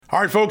All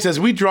right, folks, as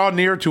we draw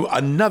near to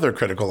another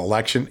critical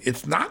election,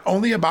 it's not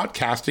only about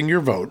casting your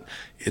vote,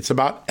 it's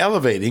about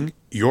elevating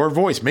your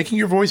voice, making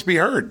your voice be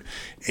heard.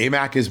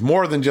 AMAC is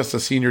more than just a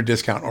senior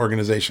discount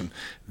organization.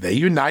 They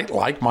unite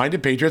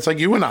like-minded patriots like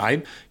you and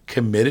I,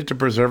 committed to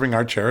preserving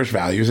our cherished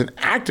values and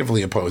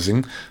actively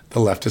opposing the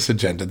leftist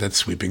agenda that's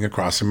sweeping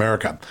across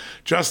America.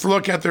 Just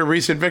look at their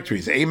recent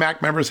victories.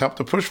 AMAC members helped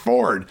to push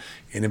forward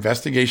an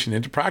investigation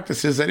into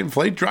practices that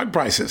inflate drug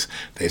prices.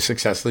 They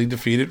successfully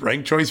defeated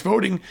ranked choice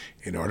voting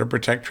in order to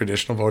protect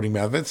traditional voting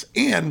methods,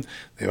 and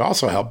they've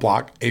also helped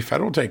block a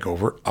federal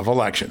takeover of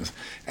elections.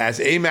 As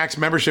AMAC's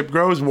membership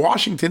grows,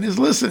 Washington is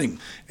listening.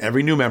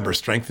 Every new member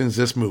strengthens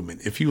this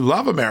movement. If you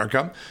love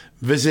America,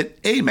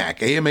 visit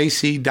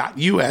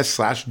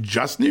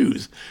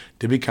amac.us/justnews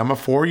to become a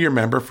 4-year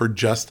member for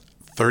just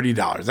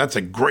 $30. That's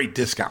a great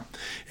discount.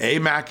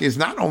 AMAC is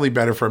not only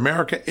better for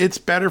America, it's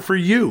better for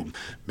you.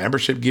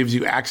 Membership gives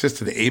you access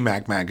to the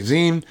AMAC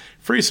magazine,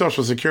 free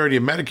Social Security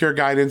and Medicare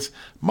guidance,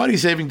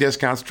 money-saving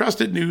discounts,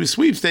 trusted news,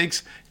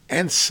 sweepstakes,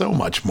 and so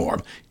much more.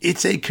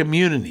 It's a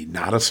community,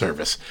 not a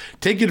service.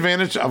 Take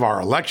advantage of our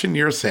election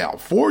year sale,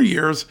 4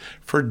 years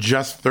for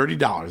just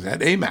 $30 at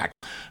AMAC.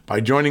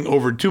 By joining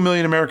over 2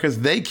 million Americans,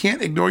 they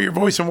can't ignore your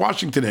voice in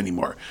Washington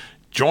anymore.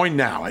 Join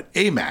now at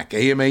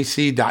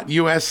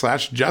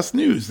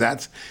amac.us/justnews.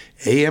 That's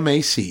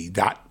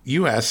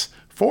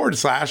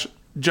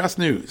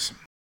amac.us/justnews.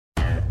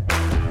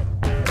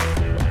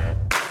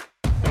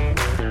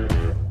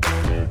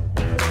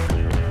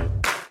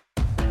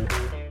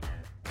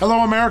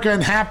 Hello, America,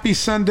 and happy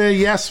Sunday.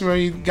 Yes,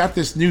 we got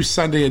this new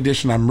Sunday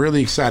edition. I'm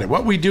really excited.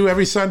 What we do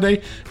every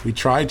Sunday, we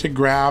try to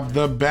grab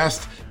the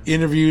best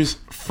interviews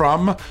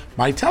from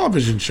my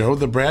television show,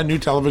 the brand new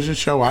television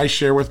show I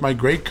share with my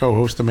great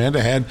co-host,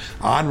 Amanda Head,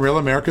 on Real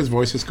America's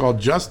Voice. It's called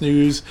Just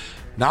News,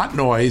 Not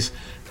Noise.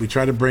 We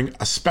try to bring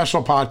a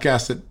special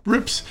podcast that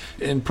rips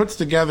and puts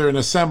together and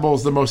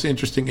assembles the most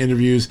interesting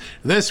interviews.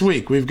 This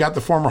week, we've got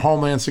the former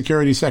Homeland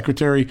Security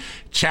Secretary,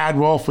 Chad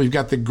Wolf. We've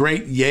got the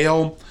great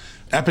Yale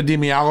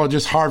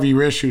epidemiologist Harvey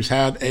Risch, who's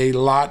had a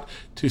lot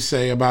to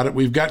say about it.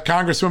 We've got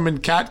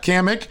Congresswoman Kat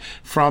Cammack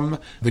from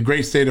the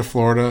great state of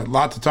Florida. A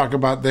lot to talk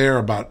about there,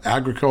 about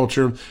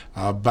agriculture,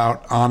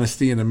 about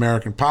honesty in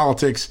American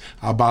politics,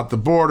 about the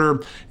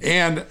border,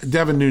 and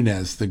Devin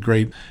Nunes, the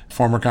great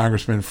former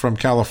congressman from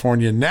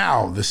California,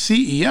 now the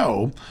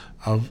CEO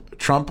of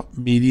Trump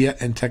Media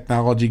and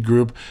Technology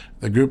Group,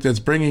 the group that's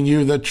bringing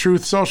you the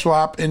Truth Social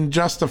app in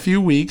just a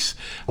few weeks.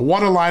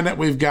 What a lineup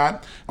we've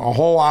got. A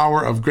whole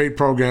hour of great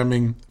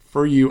programming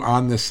for you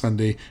on this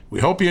Sunday. We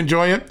hope you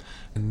enjoy it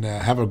and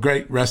have a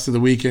great rest of the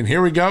weekend.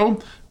 Here we go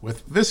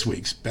with this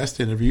week's best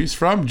interviews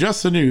from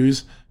Just the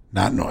News,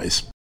 Not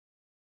Noise.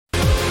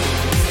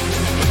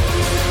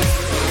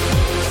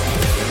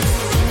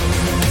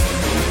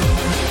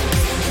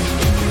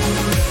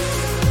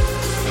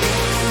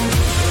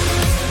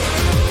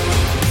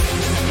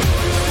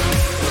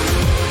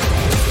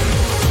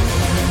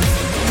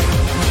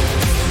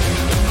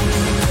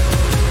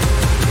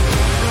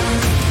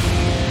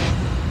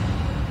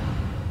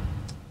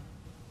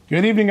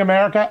 Good evening,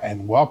 America,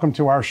 and welcome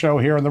to our show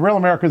here on the Real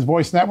America's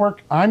Voice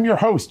Network. I'm your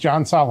host,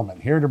 John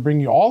Solomon, here to bring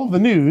you all of the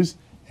news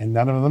and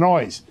none of the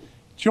noise.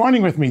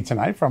 Joining with me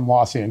tonight from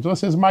Los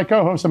Angeles is my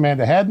co-host,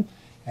 Amanda Head,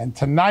 and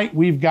tonight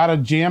we've got a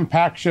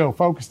jam-packed show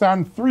focused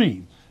on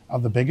 3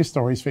 of the biggest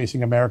stories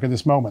facing America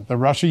this moment: the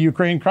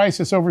Russia-Ukraine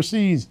crisis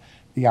overseas,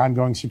 the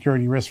ongoing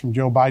security risk from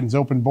Joe Biden's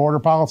open border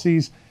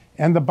policies,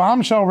 and the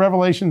bombshell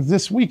revelations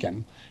this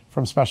weekend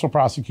from Special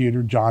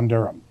Prosecutor John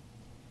Durham.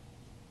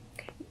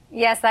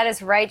 Yes, that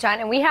is right,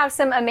 John. And we have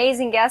some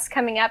amazing guests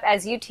coming up,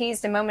 as you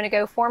teased a moment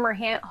ago. Former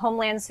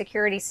Homeland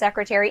Security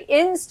Secretary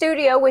in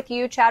studio with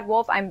you, Chad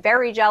Wolf. I'm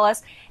very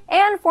jealous.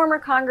 And former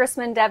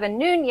Congressman Devin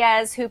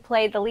Nunes, who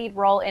played the lead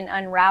role in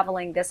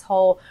unraveling this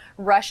whole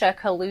Russia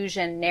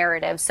collusion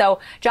narrative. So,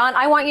 John,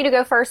 I want you to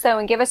go first, though,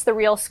 and give us the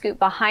real scoop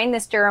behind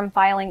this Durham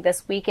filing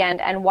this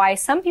weekend and why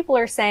some people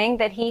are saying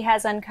that he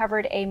has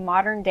uncovered a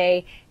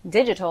modern-day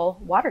digital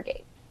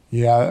Watergate.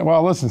 Yeah,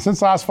 well, listen,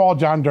 since last fall,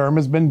 John Durham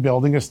has been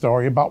building a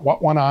story about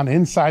what went on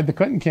inside the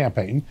Clinton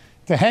campaign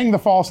to hang the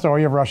false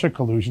story of Russia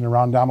collusion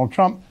around Donald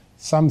Trump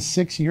some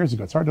 6 years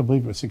ago. It's hard to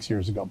believe it was 6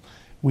 years ago.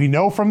 We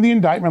know from the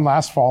indictment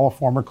last fall of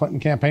former Clinton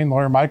campaign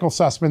lawyer Michael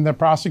Sussman that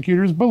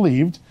prosecutors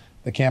believed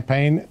the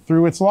campaign,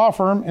 through its law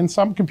firm and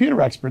some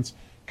computer experts,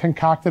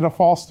 concocted a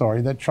false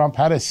story that Trump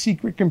had a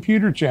secret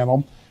computer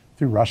channel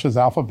through Russia's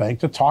Alfa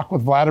Bank to talk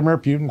with Vladimir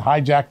Putin,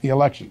 hijack the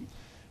election.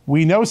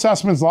 We know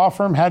Sussman's law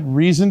firm had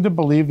reason to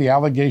believe the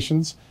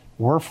allegations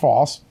were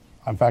false.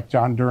 In fact,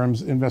 John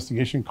Durham's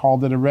investigation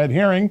called it a red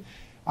herring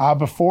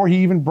before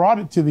he even brought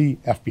it to the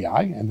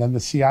FBI and then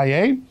the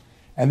CIA.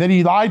 And then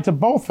he lied to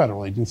both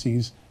federal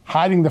agencies,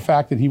 hiding the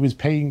fact that he was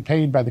being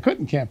paid by the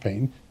Clinton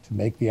campaign to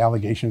make the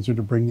allegations or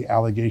to bring the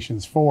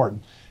allegations forward.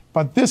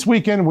 But this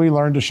weekend, we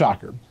learned a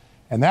shocker,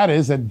 and that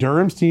is that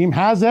Durham's team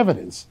has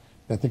evidence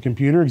that the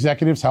computer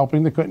executives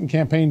helping the Clinton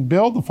campaign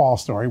build the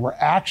false story were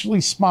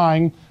actually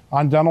spying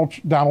on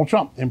Donald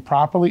Trump,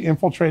 improperly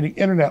infiltrating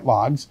internet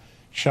logs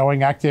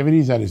showing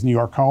activities at his New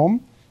York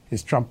home,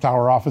 his Trump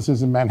Tower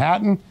offices in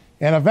Manhattan,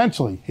 and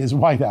eventually his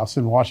White House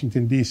in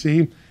Washington,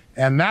 D.C.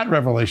 And that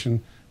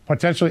revelation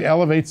potentially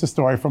elevates the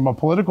story from a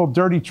political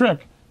dirty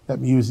trick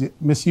that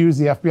misused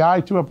the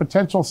FBI to a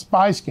potential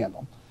spy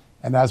scandal.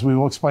 And as we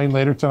will explain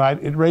later tonight,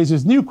 it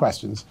raises new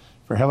questions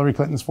for Hillary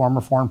Clinton's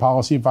former foreign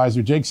policy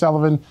advisor, Jake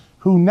Sullivan,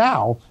 who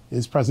now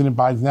is President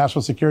Biden's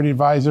national security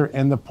advisor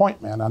and the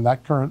point man on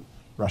that current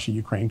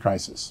Russia-Ukraine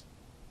crisis.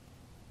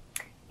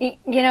 You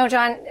know,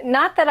 John,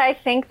 not that I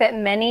think that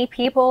many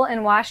people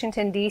in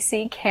Washington,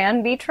 D.C.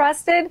 can be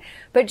trusted,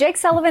 but Jake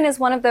Sullivan is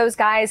one of those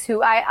guys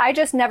who I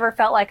just never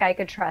felt like I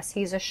could trust.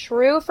 He's a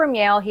shrew from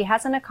Yale. He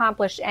hasn't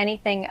accomplished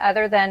anything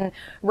other than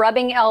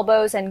rubbing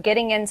elbows and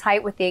getting in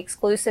tight with the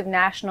exclusive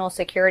National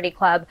Security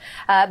Club.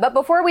 But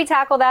before we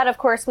tackle that, of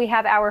course, we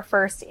have our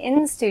first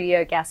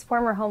in-studio guest,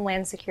 former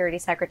Homeland Security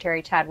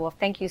Secretary Chad Wolf.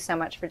 Thank you so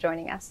much for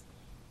joining us.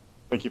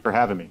 Thank you for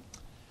having me.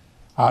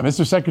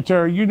 Mr.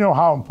 Secretary, you know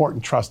how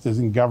important trust is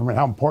in government,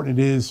 how important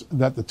it is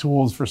that the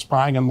tools for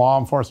spying and law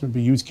enforcement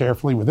be used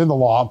carefully within the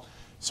law.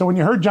 So when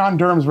you heard John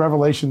Durham's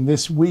revelation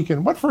this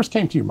weekend, what first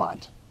came to your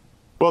mind?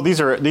 Well, these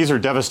are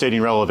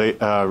devastating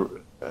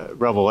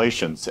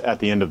revelations at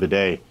the end of the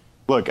day.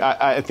 Look,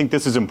 I think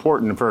this is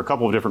important for a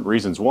couple of different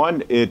reasons.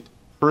 One, it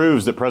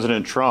proves that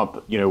President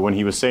Trump, when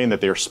he was saying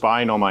that they're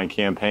spying on my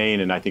campaign,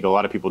 and I think a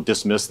lot of people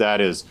dismiss that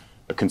as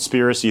a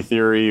conspiracy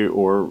theory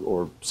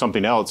or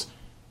something else,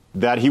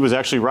 that he was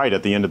actually right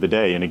at the end of the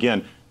day. And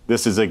again,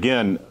 this is,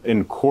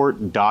 in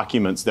court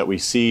documents that we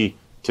see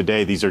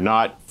today. These are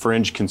not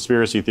fringe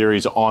conspiracy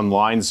theories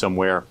online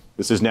somewhere.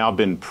 This has now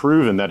been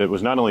proven that it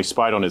was not only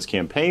spied on his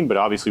campaign, but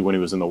obviously when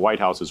he was in the White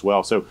House as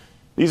well. So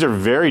these are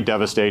very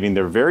devastating.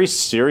 They're very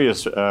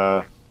serious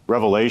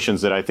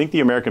revelations that I think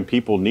the American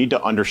people need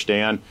to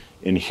understand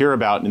and hear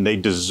about, and they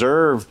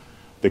deserve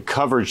the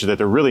coverage that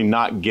they're really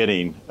not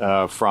getting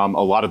from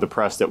a lot of the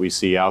press that we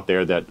see out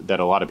there that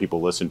a lot of people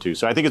listen to.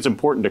 So I think it's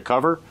important to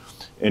cover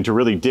and to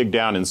really dig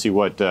down and see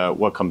what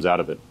comes out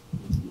of it.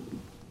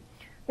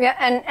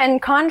 Yeah,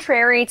 and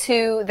contrary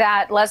to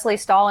that Leslie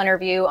Stahl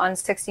interview on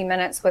 60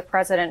 Minutes with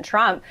President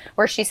Trump,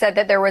 where she said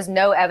that there was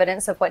no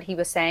evidence of what he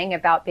was saying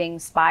about being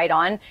spied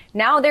on,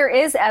 now there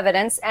is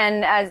evidence.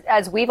 And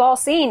as we've all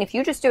seen, if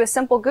you just do a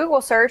simple Google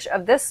search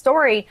of this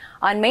story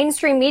on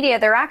mainstream media,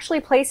 they're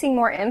actually placing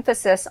more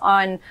emphasis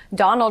on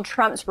Donald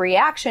Trump's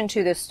reaction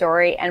to this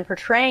story and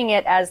portraying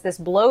it as this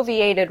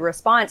bloviated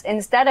response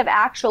instead of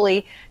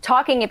actually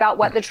talking about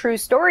what the true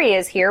story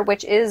is here,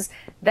 which is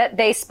that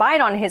they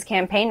spied on his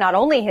campaign, not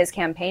only his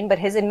campaign, but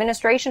his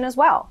administration as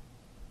well.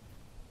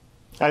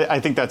 I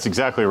think that's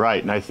exactly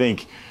right. And I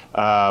think,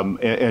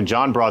 and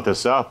John brought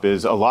this up,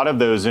 is a lot of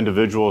those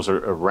individuals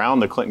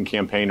around the Clinton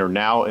campaign are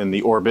now in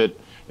the orbit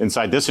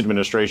inside this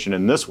administration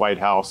and this White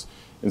House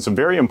in some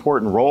very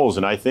important roles.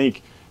 And I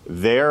think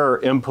their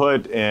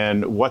input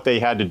and what they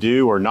had to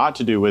do or not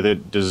to do with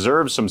it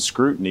deserves some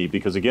scrutiny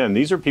because, again,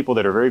 these are people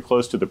that are very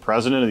close to the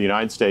president of the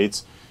United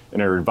States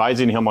and are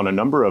advising him on a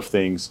number of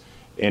things.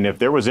 And if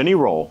there was any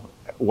role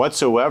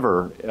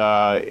whatsoever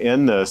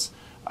in this,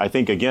 I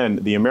think, again,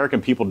 the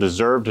American people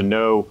deserve to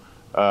know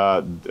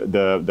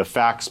the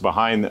facts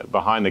behind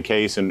the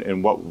case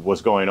and what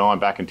was going on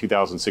back in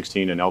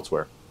 2016 and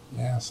elsewhere.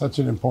 Yeah, such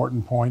an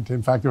important point.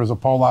 In fact, there was a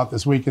poll out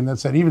this weekend that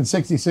said even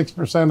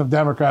 66% of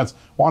Democrats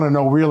want to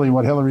know really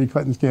what Hillary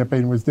Clinton's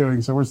campaign was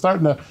doing. So we're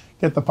starting to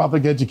get the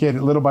public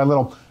educated little by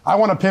little. I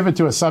want to pivot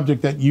to a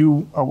subject that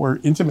you were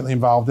intimately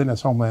involved in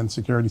as Homeland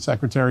Security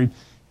Secretary,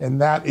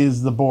 and that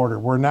is the border.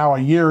 We're now a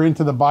year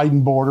into the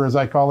Biden border, as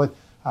I call it.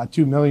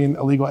 2 million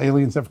illegal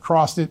aliens have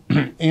crossed it.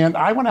 And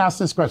I want to ask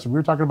this question. We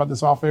were talking about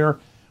this off air.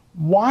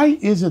 Why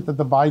is it that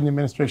the Biden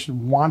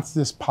administration wants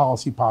this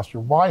policy posture?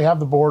 Why have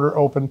the border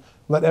open?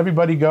 Let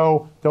everybody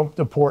go. Don't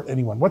deport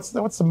anyone. What's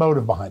the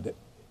motive behind it?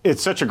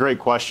 It's such a great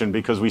question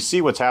because we see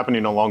what's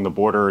happening along the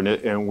border,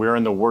 and we're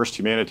in the worst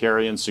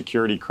humanitarian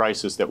security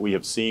crisis that we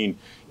have seen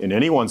in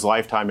anyone's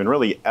lifetime and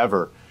really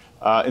ever.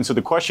 And so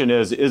the question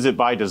is it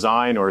by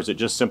design or is it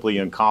just simply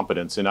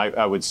incompetence? And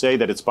I would say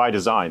that it's by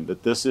design,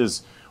 that this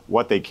is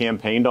what they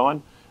campaigned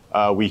on.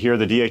 We hear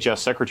the DHS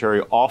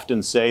secretary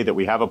often say that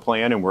we have a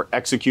plan and we're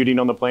executing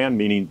on the plan,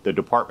 meaning the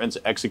department's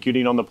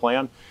executing on the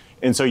plan.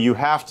 And so you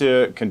have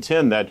to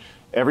contend that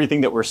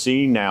everything that we're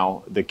seeing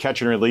now, the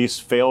catch and release,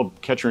 failed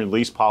catch and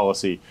release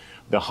policy,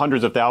 the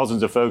hundreds of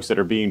thousands of folks that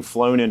are being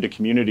flown into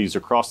communities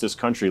across this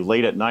country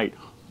late at night,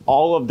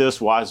 all of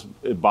this was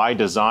by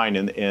design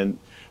and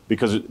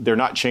because they're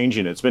not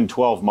changing it. It's been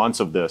 12 months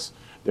of this.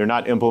 They're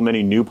not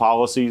implementing new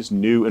policies,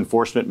 new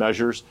enforcement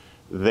measures.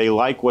 They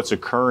like what's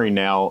occurring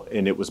now,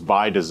 and it was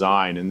by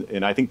design.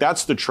 And I think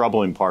that's the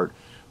troubling part.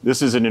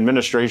 This is an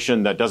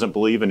administration that doesn't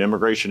believe in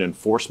immigration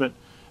enforcement.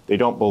 They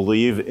don't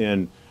believe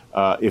in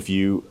if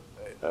you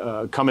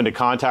come into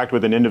contact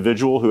with an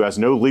individual who has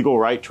no legal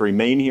right to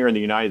remain here in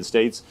the United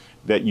States,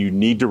 that you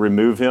need to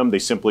remove him. They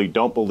simply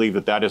don't believe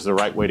that that is the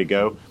right way to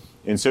go.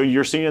 And so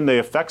you're seeing the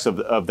effects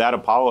of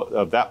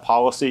that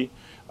policy,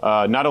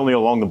 not only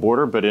along the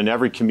border, but in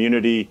every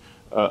community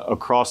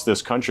across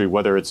this country,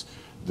 whether it's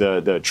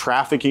the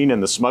trafficking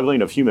and the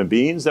smuggling of human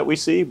beings that we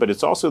see, but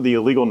it's also the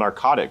illegal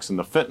narcotics and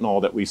the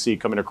fentanyl that we see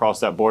coming across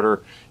that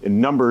border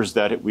in numbers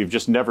that we've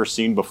just never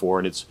seen before.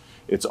 And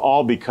it's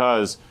all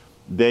because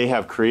they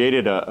have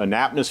created an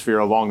atmosphere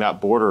along that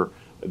border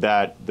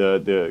that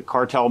the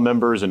cartel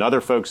members and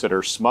other folks that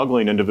are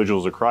smuggling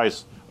individuals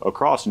across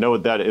know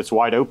that it's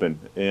wide open.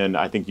 And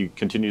I think you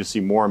continue to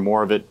see more and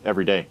more of it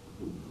every day.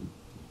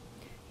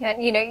 Yeah,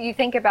 you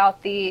think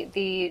about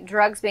the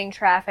drugs being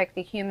trafficked,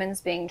 the humans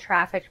being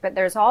trafficked, but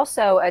there's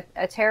also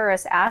a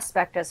terrorist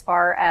aspect as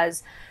far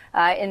as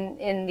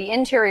in the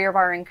interior of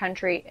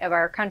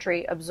our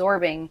country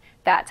absorbing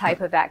that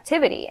type of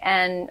activity.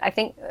 And I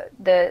think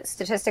the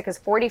statistic is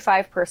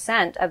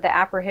 45% of the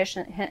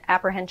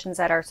apprehensions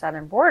at our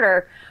southern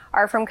border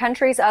are from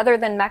countries other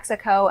than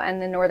Mexico and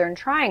the Northern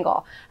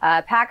Triangle.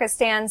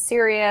 Pakistan,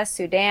 Syria,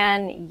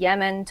 Sudan,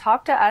 Yemen.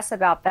 Talk to us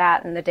about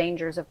that and the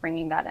dangers of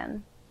bringing that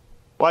in.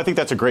 Well, I think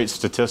that's a great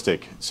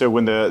statistic. So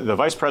when the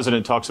vice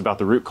president talks about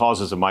the root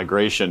causes of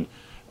migration,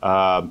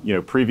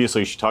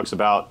 previously she talks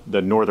about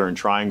the Northern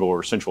Triangle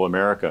or Central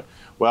America.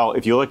 Well,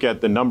 if you look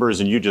at the numbers,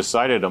 and you just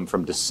cited them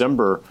from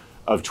December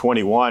of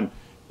 21,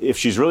 if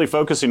she's really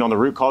focusing on the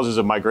root causes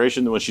of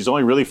migration, then she's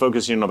only really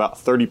focusing on about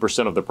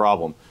 30% of the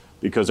problem,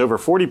 because over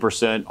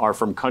 40% are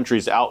from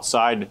countries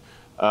outside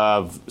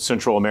of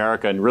Central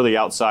America and really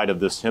outside of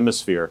this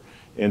hemisphere.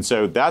 And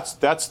so that's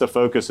the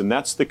focus, and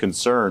that's the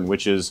concern,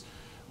 which is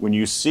when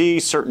you see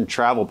certain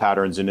travel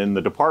patterns, and in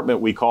the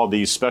department we call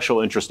these special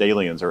interest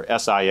aliens, or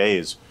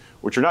SIAs,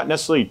 which are not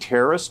necessarily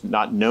terrorists,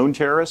 not known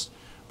terrorists,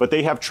 but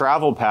they have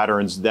travel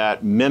patterns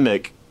that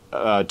mimic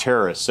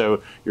terrorists.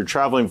 So you're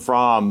traveling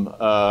from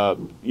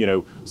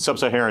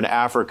sub-Saharan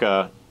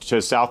Africa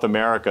to South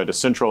America, to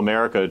Central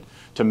America,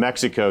 to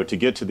Mexico to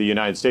get to the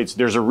United States.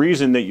 There's a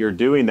reason that you're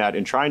doing that,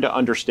 and trying to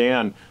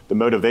understand the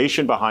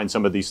motivation behind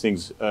some of these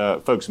things,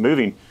 folks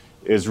moving,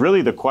 is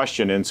really the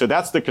question. And so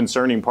that's the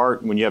concerning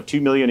part. When you have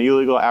 2 million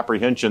illegal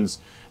apprehensions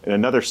and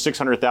another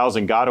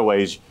 600,000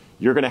 gotaways,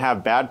 you're going to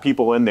have bad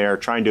people in there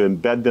trying to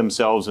embed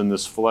themselves in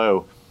this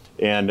flow.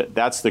 And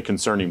that's the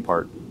concerning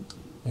part.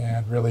 Yeah,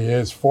 it really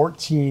is.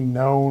 14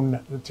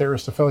 known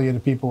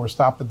terrorist-affiliated people were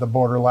stopped at the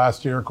border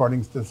last year,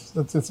 according to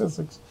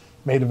statistics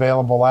made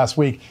available last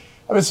week.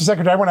 Mr.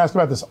 Secretary, I want to ask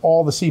about this.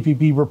 All the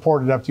CPP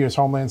reported up to you as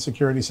Homeland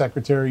Security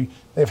Secretary.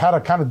 They've had a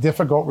kind of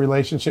difficult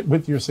relationship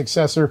with your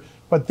successor.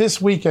 But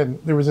this weekend,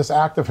 there was this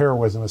act of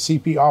heroism. A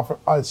CBP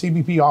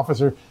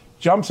officer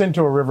jumps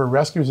into a river,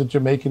 rescues a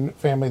Jamaican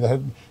family that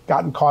had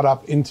gotten caught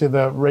up into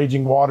the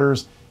raging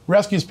waters,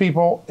 rescues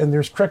people, and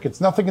there's crickets.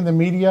 Nothing in the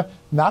media,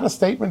 not a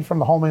statement from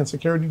the Homeland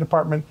Security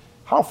Department.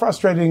 How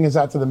frustrating is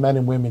that to the men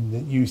and women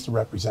that you used to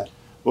represent?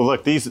 Well,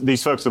 look,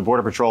 these folks at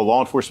Border Patrol, law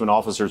enforcement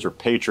officers, are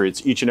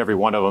patriots, each and every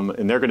one of them,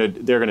 and they're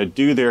gonna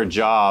do their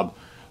job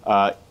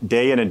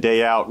day in and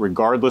day out,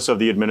 regardless of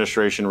the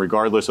administration,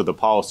 regardless of the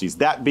policies.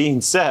 That being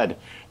said,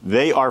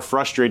 they are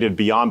frustrated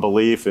beyond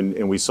belief,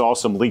 and we saw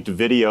some leaked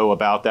video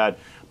about that.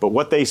 But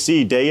what they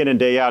see day in and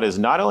day out is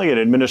not only an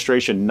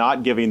administration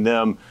not giving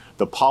them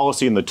the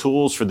policy and the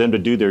tools for them to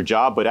do their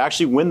job, but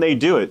actually when they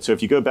do it. So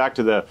if you go back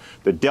to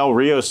the Del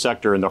Rio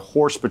sector and the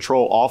Horse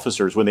Patrol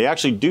officers, when they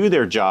actually do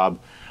their job,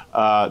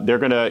 they're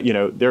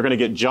gonna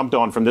get jumped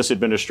on from this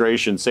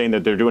administration, saying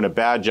that they're doing a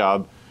bad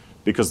job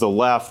because the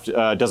left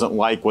doesn't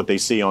like what they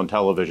see on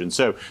television.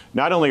 So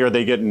not only are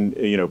they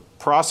getting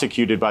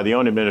prosecuted by the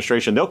own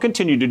administration, they'll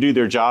continue to do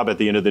their job at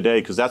the end of the day,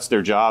 because that's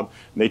their job,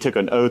 and they took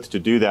an oath to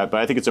do that. But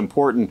I think it's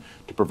important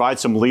to provide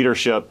some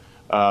leadership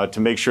to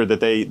make sure that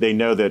they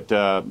know that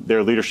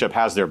their leadership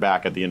has their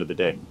back at the end of the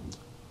day.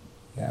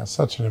 Yeah,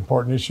 such an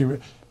important issue.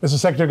 Mr.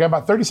 Secretary, got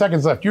about 30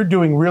 seconds left. You're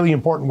doing really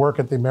important work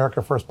at the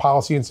America First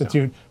Policy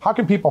Institute. How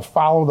can people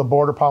follow the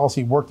border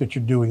policy work that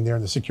you're doing there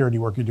and the security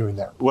work you're doing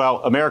there?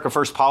 Well,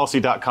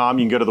 AmericaFirstPolicy.com.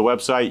 You can go to the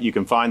website. You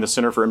can find the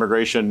Center for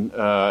Immigration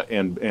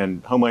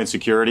and Homeland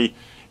Security.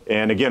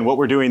 And again, what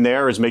we're doing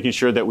there is making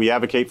sure that we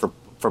advocate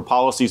for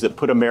policies that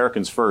put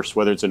Americans first,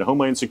 whether it's in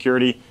Homeland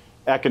Security,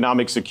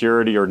 economic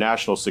security, or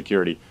national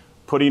security.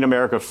 Putting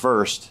America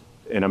first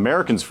and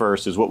Americans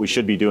first is what we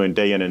should be doing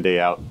day in and day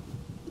out.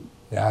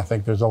 Yeah, I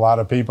think there's a lot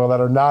of people that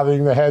are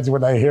nodding their heads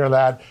when they hear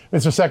that.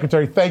 Mr.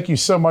 Secretary, thank you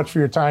so much for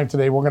your time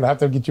today. We're going to have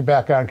to get you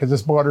back on because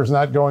this border is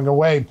not going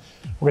away.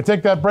 We're going to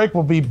take that break.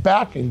 We'll be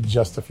back in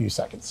just a few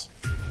seconds.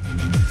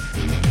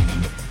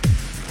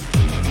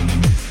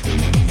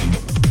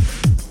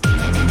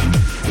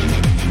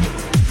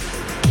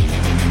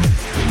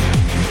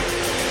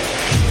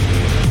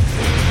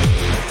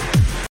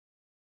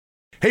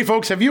 Hey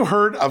folks, have you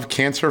heard of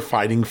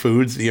cancer-fighting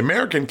foods? The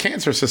American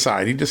Cancer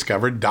Society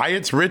discovered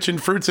diets rich in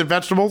fruits and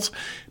vegetables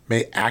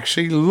may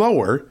actually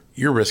lower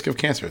your risk of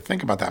cancer.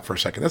 Think about that for a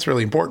second. That's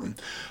really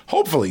important.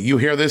 Hopefully you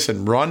hear this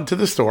and run to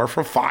the store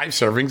for 5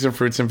 servings of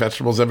fruits and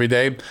vegetables every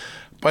day.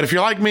 But if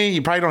you're like me,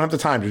 you probably don't have the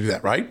time to do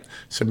that, right?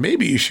 So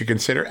maybe you should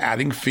consider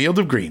adding Field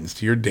of Greens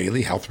to your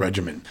daily health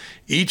regimen.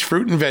 Each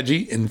fruit and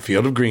veggie in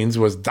Field of Greens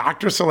was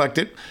doctor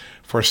selected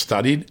for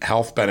studied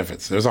health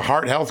benefits. There's a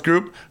heart health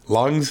group,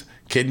 lungs,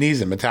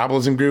 kidneys, and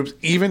metabolism groups,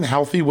 even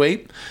healthy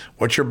weight.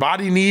 What your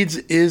body needs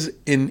is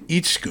in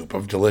each scoop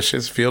of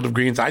delicious Field of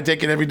Greens. I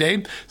take it every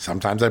day.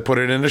 Sometimes I put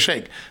it in a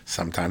shake.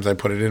 Sometimes I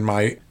put it in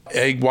my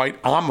egg white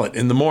omelet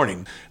in the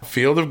morning.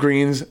 Field of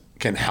Greens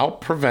can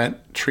help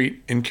prevent,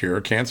 treat, and cure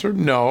cancer?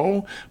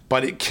 No,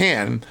 but it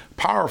can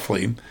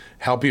powerfully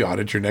help you out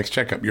at your next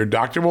checkup. Your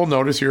doctor will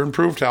notice your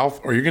improved health,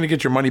 or you're going to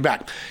get your money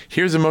back.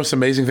 Here's the most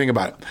amazing thing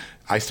about it.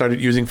 I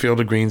started using Field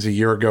of Greens a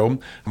year ago.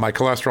 My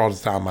cholesterol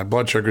is down, my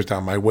blood sugar's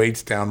down, my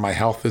weight's down, my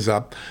health is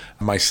up,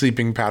 my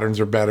sleeping patterns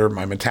are better,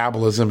 my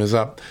metabolism is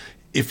up.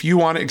 If you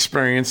want to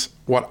experience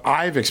what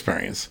I've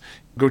experienced,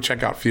 go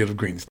check out Field of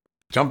Greens.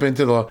 Jump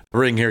into the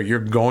ring here. You're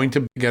going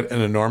to get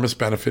an enormous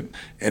benefit,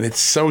 and it's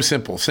so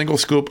simple. Single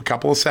scoop, a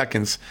couple of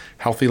seconds,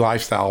 healthy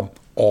lifestyle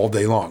all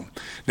day long.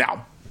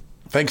 Now,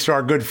 thanks to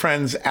our good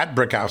friends at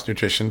Brickhouse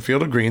Nutrition,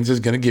 Field of Greens is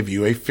going to give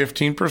you a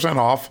 15%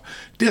 off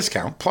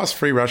discount plus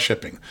free rush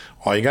shipping.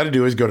 All you got to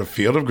do is go to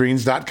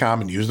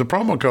fieldofgreens.com and use the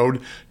promo code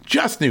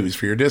JUSTNEWS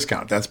for your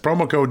discount. That's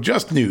promo code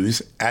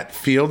JUSTNEWS at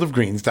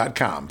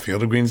fieldofgreens.com.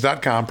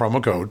 Fieldofgreens.com,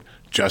 promo code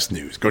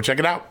JUSTNEWS. Go check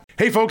it out.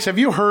 Hey folks, have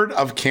you heard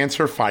of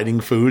cancer-fighting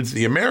foods?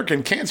 The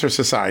American Cancer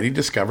Society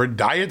discovered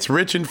diets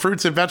rich in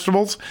fruits and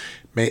vegetables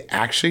may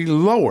actually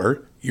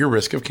lower your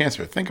risk of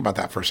cancer. Think about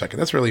that for a second.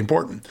 That's really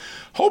important.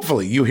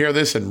 Hopefully you hear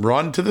this and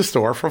run to the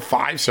store for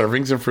 5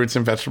 servings of fruits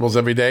and vegetables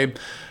every day.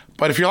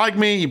 But if you're like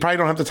me, you probably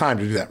don't have the time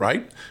to do that,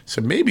 right? So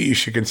maybe you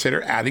should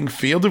consider adding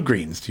Field of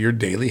Greens to your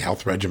daily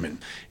health regimen.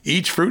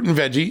 Each fruit and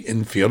veggie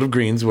in Field of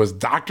Greens was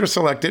doctor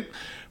selected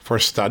for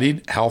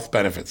studied health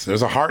benefits.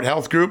 There's a heart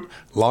health group,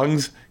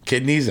 lungs,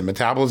 kidneys, and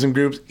metabolism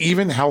groups,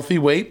 even healthy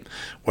weight.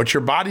 What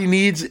your body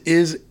needs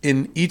is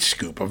in each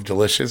scoop of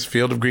delicious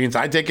Field of Greens.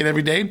 I take it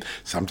every day.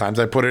 Sometimes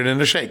I put it in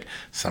a shake.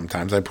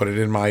 Sometimes I put it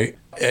in my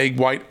egg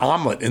white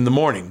omelet in the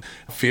morning.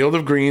 Field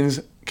of Greens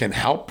can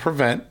help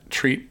prevent,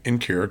 treat, and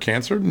cure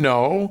cancer?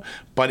 No,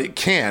 but it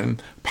can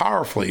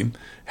powerfully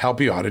help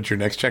you out at your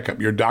next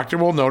checkup. Your doctor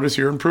will notice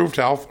your improved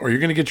health, or you're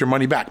going to get your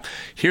money back.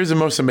 Here's the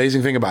most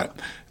amazing thing about it.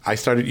 I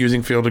started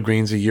using Field of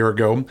Greens a year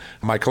ago.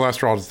 My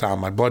cholesterol is down,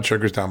 my blood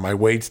sugar's down, my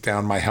weight's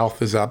down, my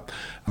health is up,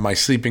 my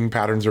sleeping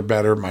patterns are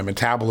better, my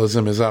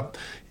metabolism is up.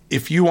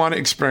 If you want to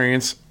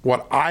experience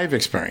what I've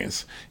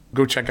experienced,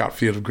 go check out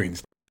Field of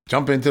Greens.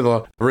 Jump into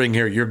the ring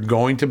here. You're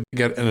going to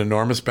get an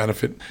enormous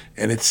benefit,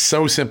 and it's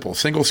so simple.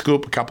 Single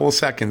scoop, a couple of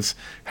seconds,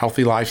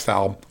 healthy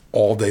lifestyle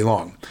all day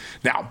long.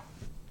 Now,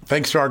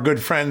 thanks to our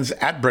good friends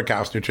at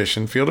Brickhouse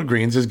Nutrition, Field of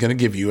Greens is going to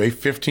give you a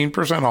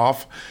 15%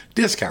 off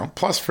discount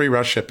plus free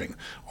rush shipping.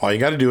 All you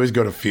got to do is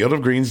go to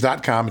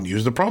fieldofgreens.com and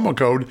use the promo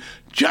code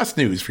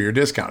JUSTNEWS for your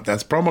discount.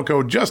 That's promo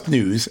code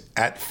JUSTNEWS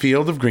at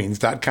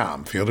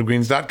fieldofgreens.com.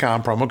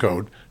 Fieldofgreens.com, promo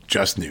code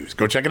JUSTNEWS.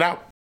 Go check it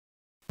out.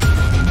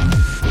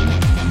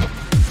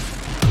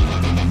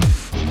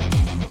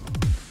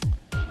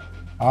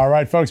 All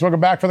right, folks, welcome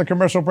back for the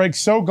commercial break.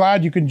 So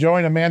glad you can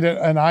join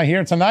Amanda and I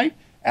here tonight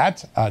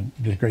at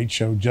the great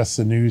show, Just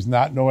the News,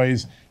 Not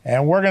Noise.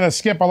 And we're going to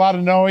skip a lot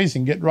of noise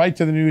and get right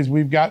to the news.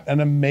 We've got an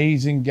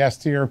amazing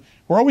guest here.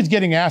 We're always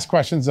getting asked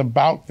questions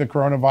about the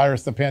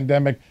coronavirus, the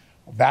pandemic,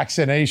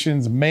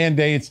 vaccinations,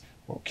 mandates,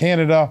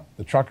 Canada,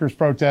 the truckers'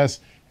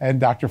 protests,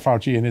 and Dr.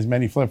 Fauci and his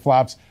many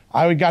flip-flops.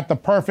 I got the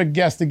perfect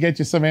guest to get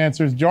you some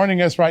answers.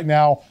 Joining us right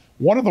now,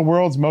 one of the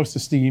world's most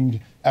esteemed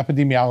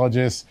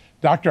epidemiologists,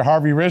 Dr.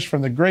 Harvey Risch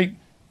from the great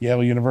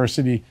Yale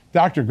University.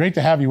 Doctor, great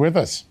to have you with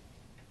us.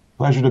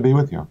 Pleasure to be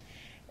with you.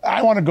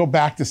 I want to go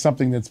back to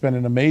something that's been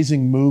an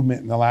amazing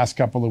movement in the last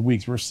couple of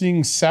weeks. We're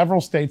seeing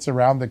several states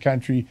around the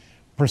country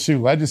pursue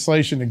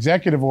legislation,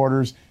 executive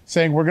orders,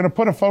 saying we're going to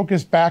put a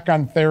focus back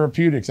on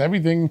therapeutics,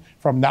 everything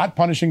from not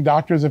punishing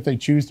doctors if they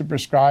choose to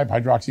prescribe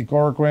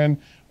hydroxychloroquine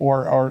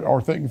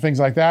or things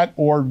like that,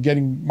 or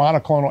getting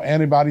monoclonal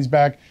antibodies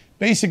back,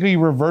 basically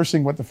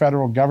reversing what the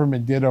federal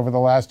government did over the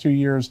last 2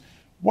 years.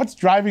 What's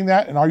driving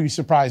that, and are you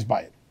surprised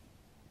by it?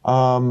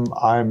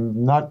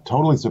 I'm not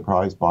totally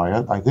surprised by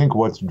it. I think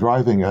what's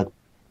driving it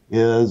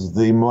is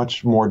the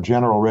much more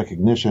general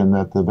recognition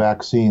that the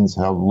vaccines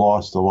have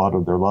lost a lot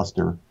of their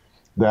luster,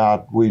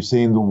 that we've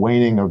seen the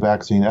waning of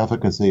vaccine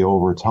efficacy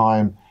over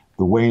time,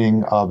 the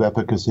waning of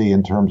efficacy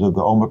in terms of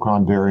the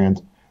Omicron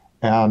variant,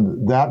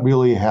 and that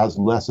really has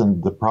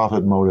lessened the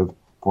profit motive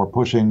for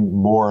pushing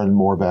more and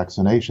more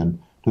vaccination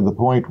to the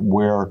point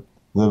where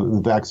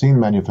the vaccine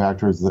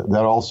manufacturers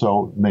that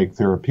also make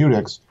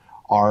therapeutics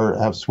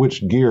have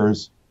switched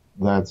gears.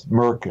 That's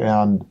Merck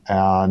and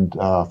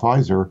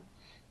Pfizer,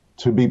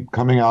 to be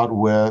coming out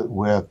with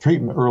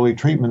early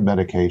treatment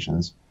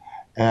medications,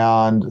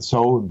 and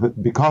so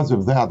because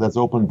of that, that's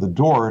opened the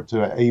door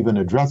to even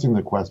addressing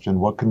the question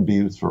what can be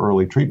used for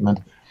early treatment.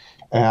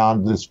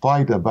 And this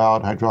fight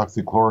about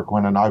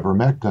hydroxychloroquine and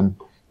ivermectin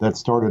that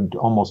started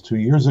almost 2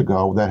 years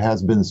ago, that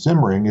has been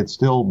simmering, it's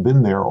still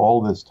been there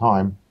all this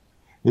time,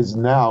 is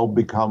now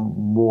become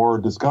more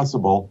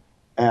discussable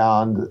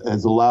and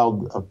has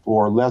allowed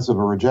for less of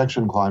a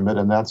rejection climate.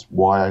 And that's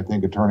why I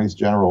think attorneys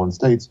general in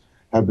states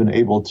have been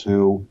able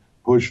to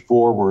push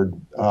forward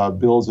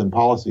bills and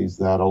policies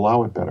that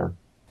allow it better.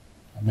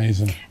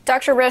 Amazing.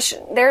 Dr. Risch,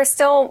 there are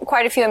still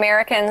quite a few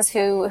Americans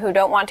who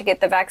don't want to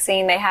get the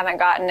vaccine. They haven't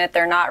gotten it.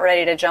 They're not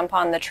ready to jump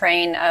on the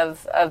train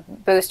of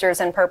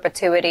boosters in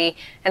perpetuity.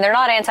 And they're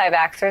not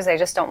anti-vaxxers. They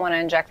just don't want to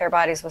inject their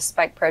bodies with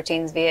spike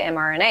proteins via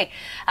mRNA.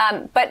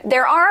 But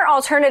there are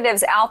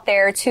alternatives out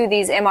there to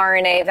these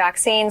mRNA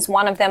vaccines.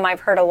 One of them I've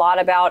heard a lot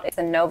about is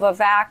the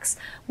Novavax.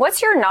 What's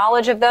your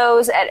knowledge of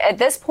those at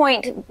this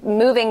point,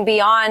 moving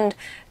beyond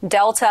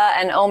Delta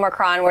and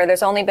Omicron, where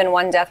there's only been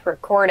one death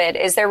recorded?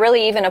 Is there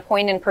really even a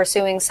point in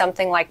pursuing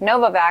something like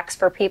Novavax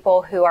for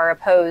people who are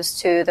opposed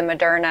to the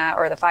Moderna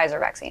or the Pfizer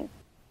vaccine?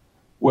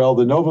 Well,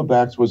 the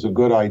Novavax was a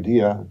good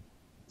idea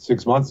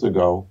 6 months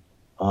ago.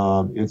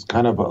 It's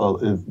kind of a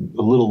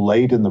little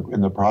late in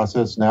the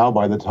process now.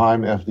 By the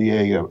time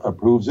FDA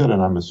approves it,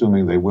 and I'm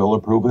assuming they will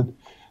approve it,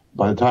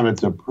 by the time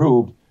it's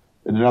approved,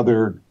 in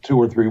another 2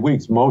 or 3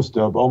 weeks, most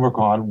of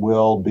Omicron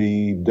will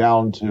be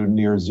down to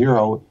near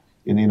zero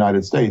in the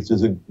United States.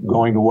 Is it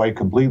going away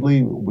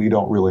completely? We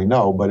don't really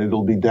know, but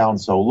it'll be down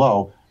so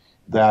low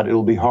that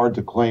it'll be hard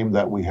to claim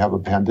that we have a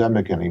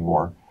pandemic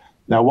anymore.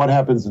 Now, what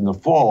happens in the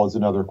fall is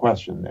another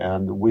question,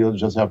 and we'll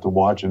just have to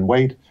watch and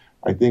wait.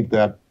 I think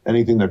that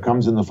anything that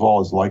comes in the fall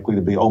is likely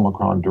to be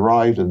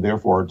Omicron-derived and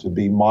therefore to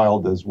be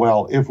mild as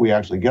well if we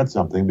actually get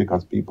something,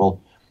 because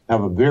people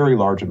have a very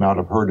large amount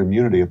of herd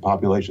immunity, of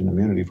population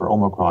immunity for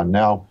Omicron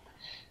now.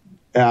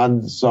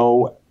 And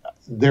so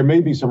there may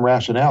be some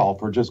rationale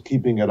for just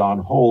keeping it on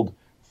hold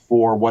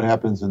for what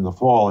happens in the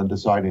fall and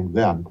deciding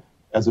then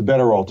as a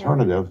better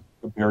alternative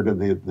compared to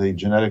the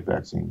genetic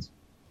vaccines.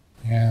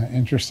 Yeah,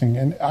 interesting.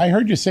 And I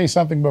heard you say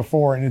something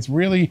before, and it's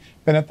really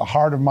been at the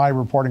heart of my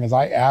reporting as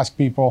I ask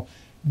people,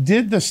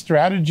 did the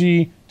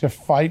strategy to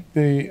fight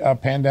the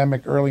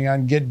pandemic early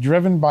on get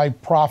driven by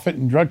profit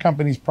and drug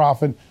companies'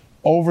 profit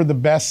over the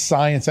best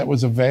science that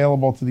was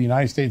available to the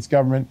United States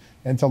government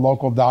and to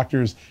local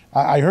doctors?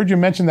 I heard you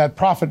mention that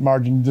profit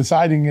margin,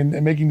 deciding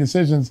and making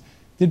decisions.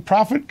 Did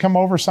profit come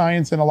over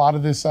science in a lot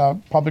of this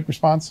public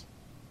response?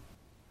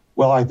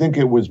 Well, I think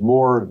it was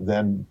more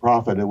than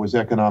profit. It was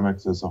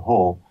economics as a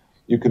whole.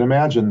 You can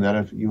imagine that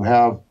if you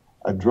have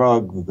a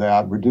drug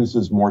that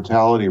reduces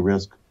mortality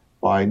risk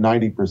by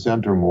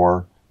 90% or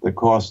more, that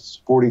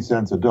costs 40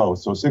 cents a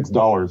dose, so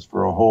 $6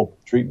 for a whole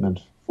treatment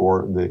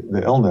for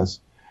the illness,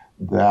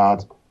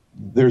 that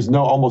there's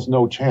almost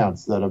no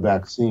chance that a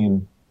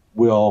vaccine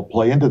will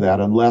play into that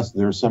unless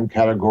there's some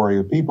category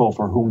of people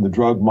for whom the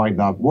drug might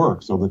not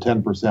work. So the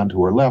 10%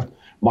 who are left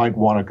might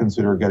want to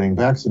consider getting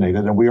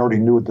vaccinated. And we already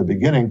knew at the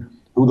beginning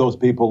who those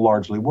people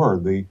largely were: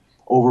 the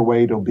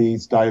overweight,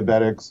 obese,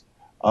 diabetics,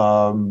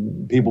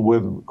 people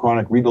with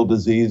chronic renal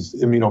disease,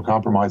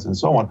 immunocompromised, and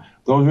so on.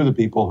 Those are the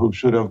people who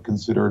should have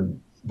considered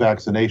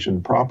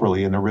vaccination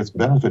properly in a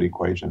risk-benefit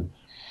equation.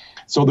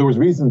 So there was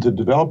reason to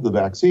develop the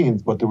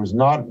vaccines, but there was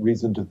not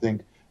reason to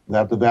think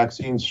that the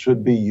vaccines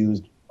should be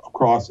used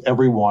across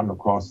everyone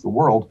across the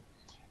world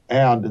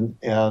and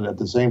at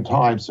the same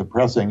time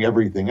suppressing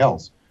everything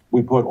else.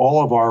 We put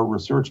all of our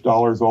research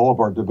dollars, all of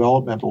our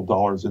developmental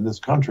dollars in this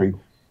country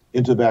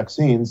into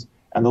vaccines,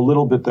 and the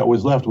little bit that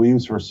was left we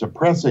used for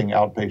suppressing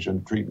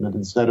outpatient treatment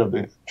instead of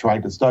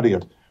trying to study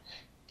it.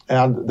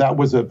 And that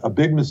was a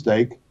big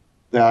mistake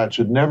that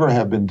should never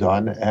have been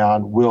done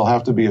and will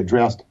have to be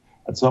addressed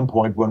at some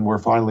point when we're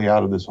finally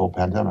out of this whole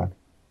pandemic.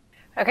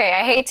 Okay,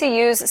 I hate to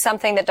use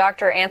something that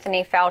Dr.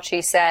 Anthony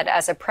Fauci said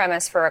as a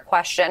premise for a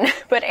question,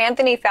 but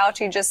Anthony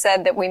Fauci just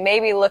said that we may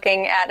be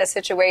looking at a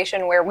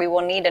situation where we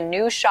will need a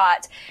new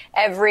shot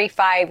every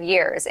 5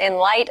 years. In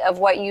light of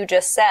what you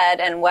just said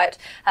and what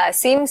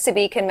seems to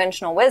be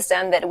conventional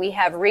wisdom, that we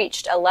have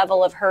reached a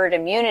level of herd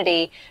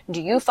immunity,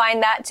 do you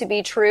find that to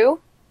be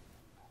true?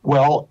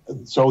 Well,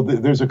 so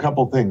there's a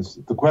couple things.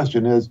 The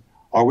question is,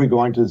 are we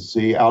going to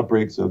see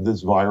outbreaks of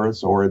this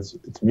virus or its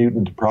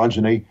mutant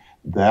progeny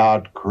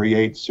that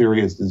create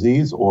serious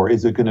disease, or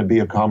is it going to be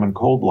a common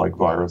cold-like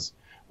virus?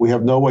 We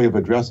have no way of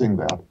addressing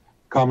that.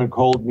 Common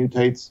cold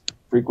mutates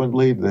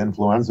frequently, the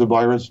influenza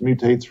virus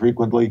mutates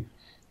frequently,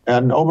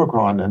 and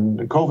Omicron and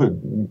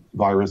COVID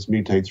virus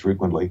mutates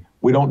frequently.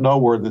 We don't know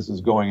where this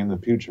is going in the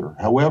future.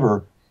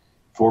 However,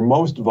 for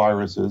most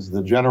viruses,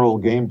 the general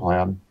game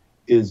plan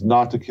is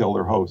not to kill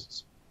their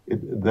hosts.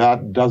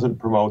 That doesn't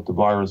promote the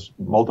virus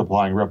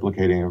multiplying,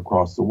 replicating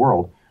across the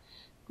world.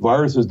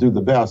 Viruses do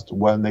the best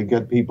when they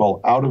get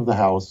people out of the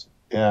house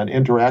and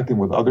interacting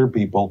with other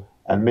people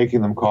and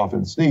making them cough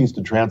and sneeze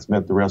to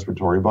transmit the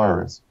respiratory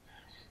virus.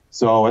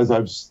 So as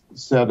I've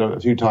said a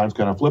few times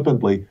kind of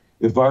flippantly,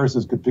 if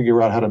viruses could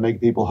figure out how to make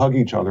people hug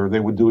each other,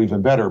 they would do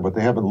even better, but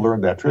they haven't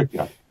learned that trick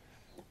yet.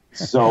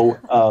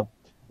 So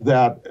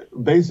that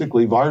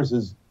basically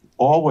viruses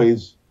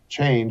always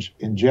change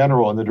in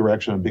general in the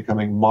direction of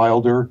becoming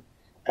milder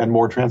and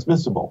more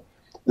transmissible.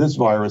 This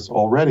virus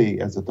already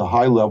is at the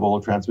high level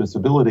of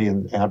transmissibility,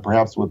 and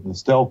perhaps with the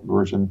stealth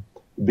version,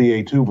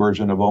 BA2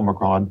 version of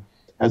Omicron,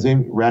 has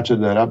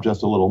ratcheted that up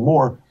just a little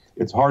more.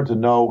 It's hard to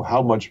know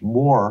how much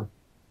more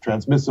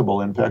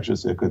transmissible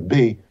infectious it could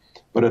be,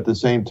 but at the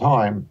same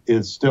time,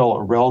 it's still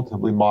a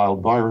relatively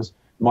mild virus.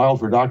 Mild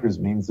for doctors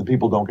means that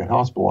people don't get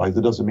hospitalized.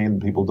 It doesn't mean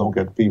that people don't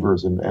get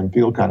fevers and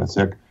feel kind of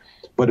sick,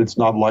 but it's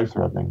not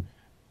life-threatening.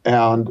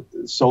 And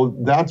so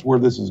that's where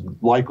this is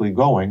likely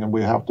going, and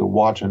we have to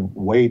watch and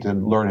wait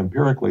and learn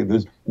empirically.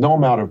 There's no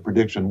amount of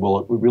prediction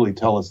will really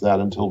tell us that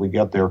until we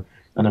get there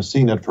and have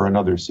seen it for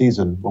another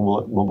season when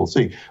we'll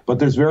see. But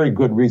there's very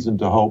good reason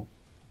to hope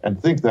and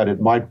think that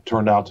it might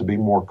turn out to be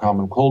more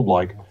common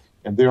cold-like,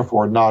 and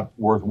therefore not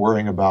worth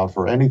worrying about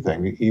for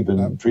anything,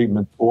 even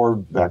treatment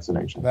or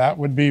vaccination. That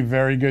would be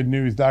very good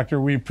news, Doctor.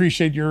 We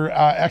appreciate your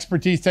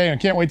expertise today, and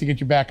I can't wait to get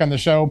you back on the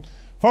show.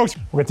 Folks,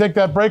 we're going to take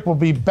that break. We'll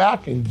be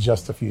back in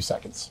just a few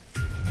seconds.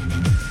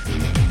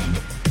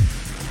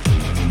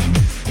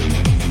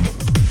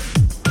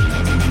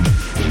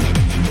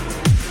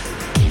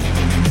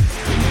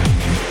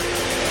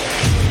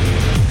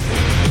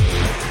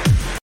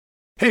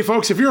 Hey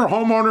folks, if you're a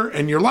homeowner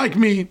and you're like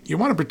me, you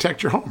want to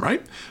protect your home,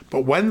 right?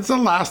 But when's the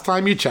last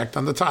time you checked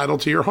on the title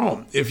to your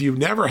home? If you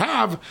never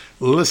have,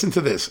 listen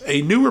to this.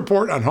 A new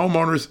report on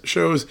homeowners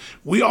shows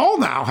we all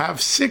now have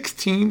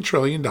 $16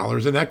 trillion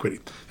in equity.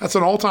 That's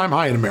an all-time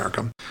high in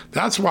America.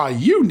 That's why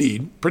you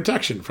need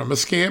protection from a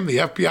scam the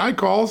FBI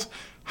calls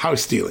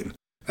house stealing.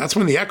 That's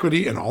when the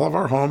equity in all of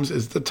our homes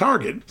is the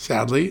target,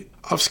 sadly,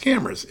 of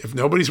scammers. If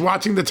nobody's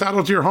watching the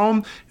title to your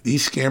home,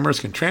 these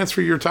scammers can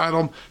transfer your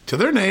title to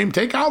their name,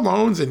 take out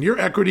loans, and your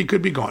equity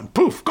could be gone.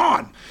 Poof,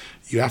 gone.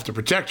 You have to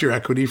protect your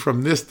equity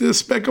from this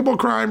despicable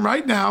crime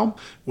right now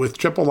with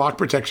triple lock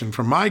protection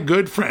from my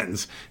good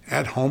friends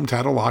at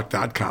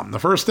HomeTitleLock.com. The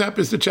first step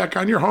is to check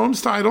on your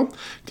home's title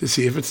to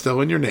see if it's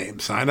still in your name.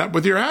 Sign up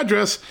with your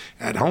address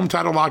at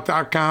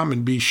HomeTitleLock.com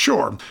and be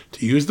sure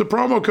to use the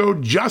promo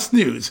code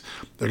JUSTNEWS.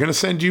 They're going to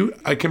send you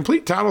a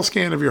complete title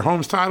scan of your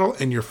home's title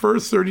and your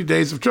first 30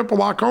 days of triple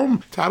lock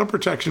home title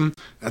protection.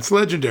 That's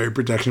legendary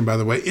protection, by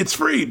the way. It's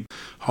free.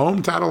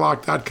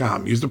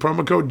 HomeTitleLock.com. Use the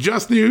promo code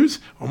JUSTNEWS.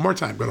 One more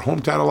time, go to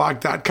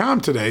HomeTitleLock.com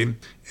today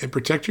and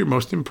protect your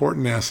most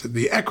important asset,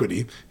 the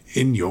equity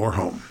in your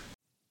home.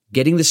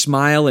 Getting the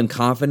smile and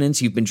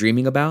confidence you've been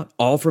dreaming about,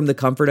 all from the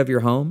comfort of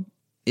your home,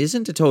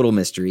 isn't a total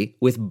mystery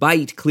with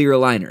Byte clear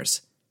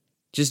aligners.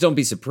 Just don't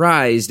be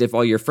surprised if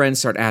all your friends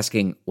start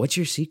asking, "What's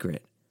your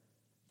secret?"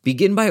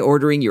 Begin by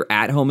ordering your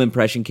at-home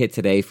impression kit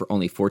today for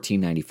only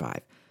 $14.95.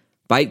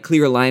 Byte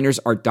clear aligners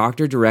are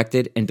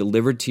doctor-directed and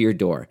delivered to your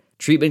door.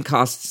 Treatment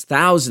costs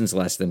thousands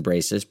less than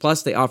braces,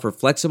 plus they offer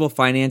flexible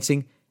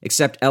financing,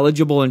 accept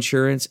eligible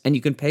insurance, and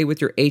you can pay with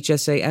your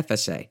HSA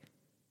FSA.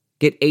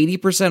 Get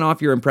 80%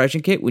 off your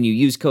impression kit when you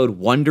use code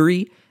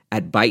WONDERY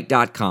at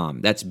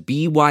Byte.com. That's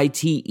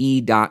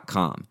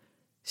BYTE.com.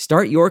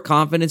 Start your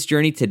confidence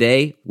journey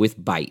today with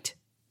Byte.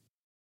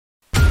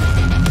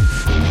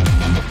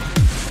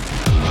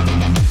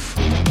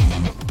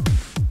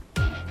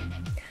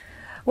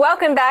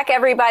 Welcome back,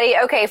 everybody.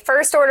 Okay,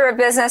 first order of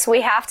business,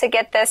 we have to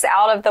get this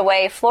out of the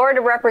way.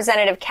 Florida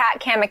Representative Kat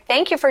Cammack,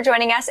 thank you for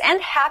joining us,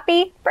 and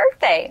happy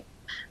birthday.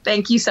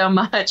 Thank you so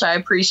much. I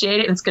appreciate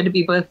it. It's good to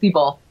be with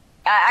people.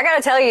 I got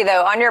to tell you,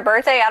 though, on your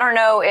birthday, I don't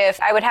know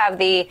if I would have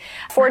the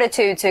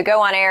fortitude to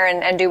go on air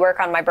and do work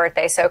on my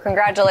birthday. So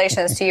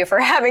congratulations to you for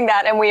having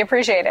that, and we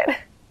appreciate it.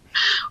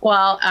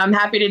 Well, I'm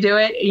happy to do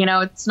it. You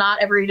know, it's not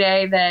every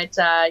day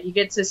that you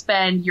get to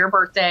spend your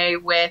birthday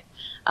with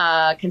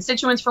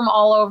constituents from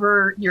all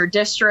over your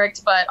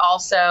district, but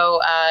also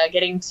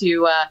getting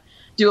to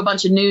do a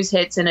bunch of news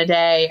hits in a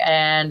day.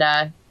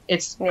 And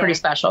it's pretty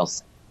special.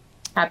 So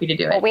happy to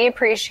do it. Well, we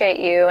appreciate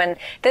you. And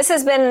this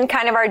has been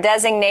kind of our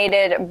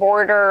designated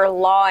border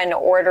law and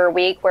order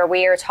week, where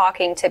we are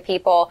talking to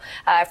people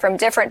from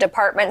different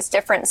departments,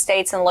 different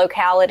states and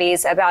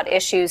localities about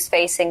issues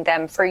facing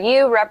them. For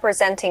you,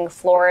 representing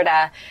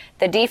Florida,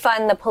 the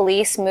defund the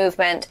police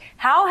movement,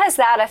 how has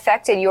that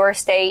affected your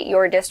state,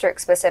 your district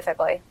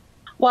specifically?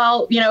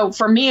 Well, you know,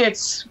 for me,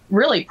 it's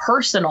really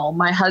personal.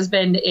 My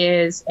husband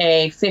is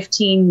a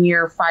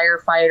 15-year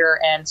firefighter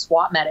and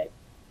SWAT medic.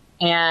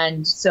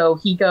 And so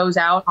he goes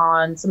out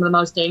on some of the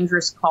most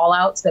dangerous call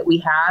outs that we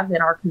have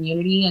in our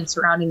community and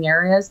surrounding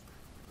areas.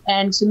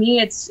 And to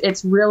me,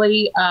 it's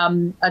really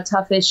a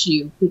tough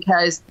issue,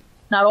 because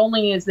not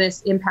only is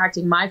this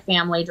impacting my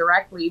family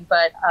directly,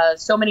 but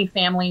so many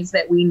families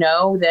that we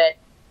know that,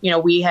 you know,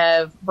 we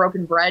have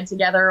broken bread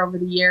together over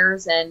the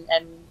years, and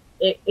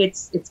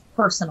it's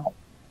personal.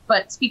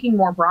 But speaking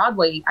more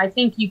broadly, I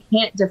think you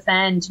can't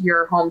defend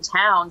your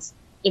hometowns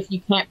if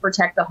you can't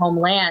protect the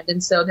homeland.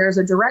 And so there's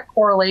a direct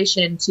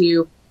correlation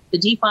to the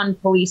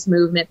defund police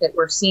movement that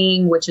we're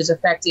seeing, which is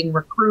affecting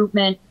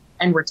recruitment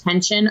and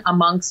retention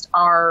amongst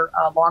our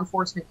law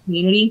enforcement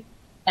community.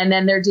 And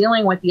then they're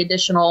dealing with the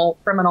additional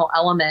criminal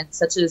elements,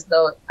 such as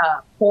the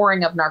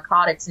pouring of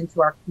narcotics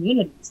into our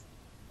communities.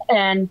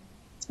 And,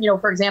 you know,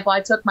 for example,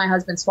 I took my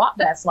husband's SWAT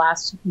vest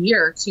last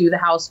year to the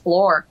House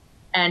floor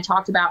and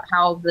talked about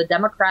how the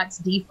Democrats'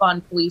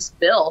 defund police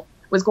bill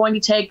was going to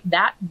take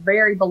that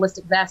very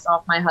ballistic vest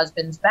off my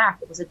husband's back.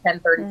 It was a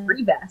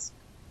 1033 vest.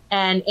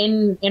 And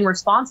in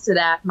response to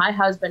that, my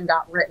husband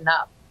got written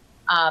up.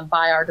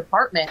 by our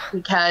department,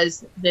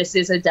 because this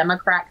is a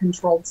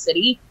Democrat-controlled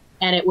city,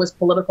 and it was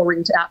political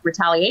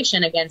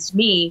retaliation against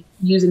me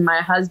using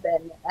my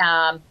husband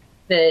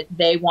that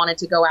they wanted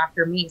to go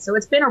after me. So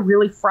it's been a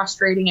really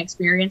frustrating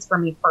experience for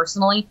me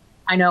personally.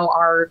 I know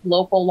our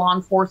local law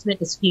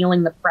enforcement is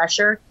feeling the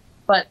pressure,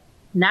 but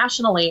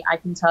nationally, I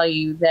can tell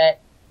you that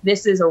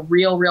this is a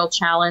real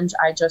challenge.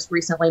 I just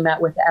recently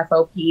met with the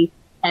FOP,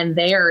 and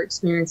they are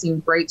experiencing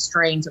great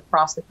strains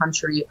across the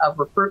country of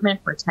recruitment,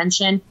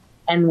 retention,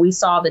 and we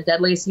saw the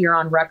deadliest year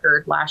on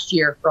record last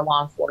year for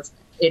law enforcement.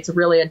 It's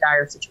really a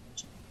dire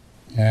situation.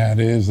 Yeah, it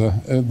is.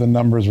 The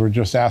numbers were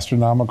just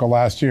astronomical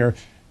last year.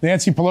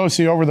 Nancy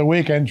Pelosi over the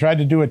weekend tried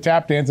to do a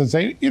tap dance and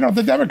say,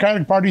 the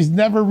Democratic Party's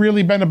never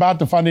really been about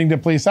defunding the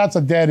police. That's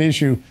a dead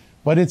issue,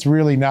 but it's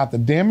really not. The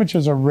damage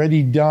is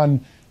already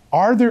done.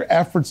 Are there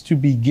efforts to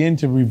begin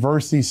to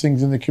reverse these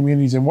things in the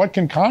communities? And what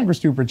can Congress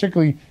do,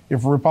 particularly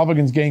if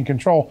Republicans gain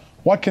control?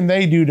 What can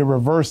they do to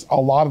reverse a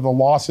lot of the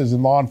losses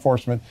in law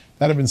enforcement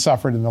that have been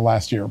suffered in the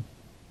last year?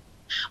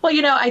 Well,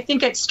 I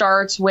think it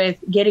starts with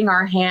getting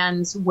our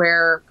hands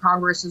where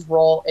Congress's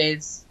role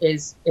is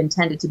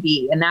intended to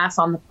be, and that's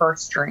on the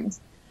purse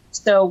strings.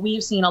 So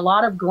we've seen a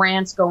lot of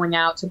grants going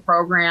out to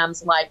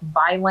programs like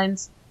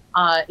violence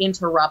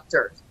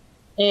interrupters.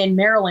 In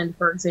Maryland,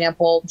 for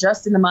example,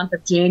 just in the month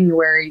of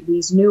January,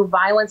 these new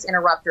violence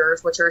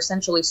interrupters, which are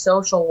essentially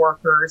social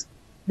workers,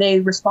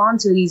 they respond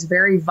to these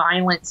very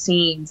violent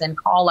scenes and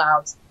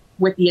call-outs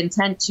with the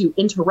intent to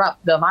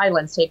interrupt the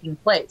violence taking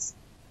place.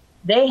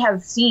 They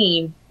have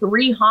seen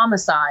 3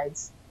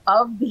 homicides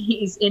of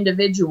these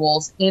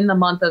individuals in the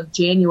month of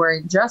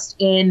January, just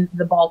in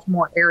the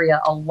Baltimore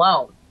area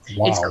alone.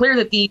 Wow. It's clear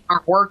that these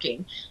aren't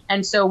working.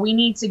 And so we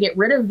need to get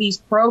rid of these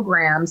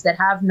programs that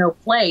have no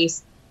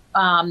place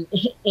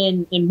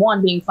in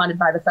one, being funded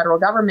by the federal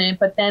government,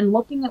 but then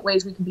looking at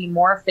ways we can be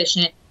more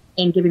efficient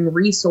in giving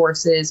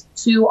resources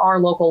to our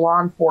local law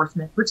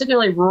enforcement,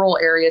 particularly rural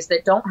areas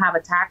that don't have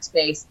a tax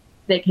base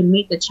that can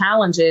meet the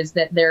challenges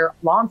that their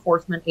law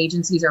enforcement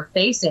agencies are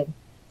facing.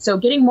 So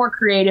getting more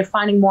creative,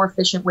 finding more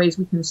efficient ways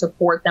we can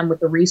support them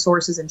with the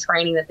resources and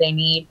training that they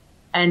need.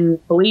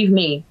 And believe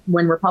me,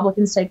 when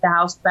Republicans take the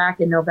House back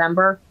in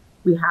November,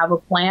 we have a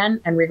plan,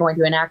 and we're going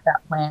to enact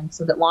that plan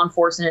so that law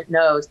enforcement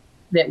knows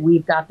that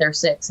we've got their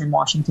 6 in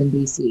Washington,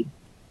 D.C.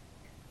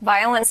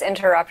 Violence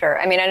interrupter.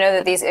 I mean, I know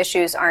that these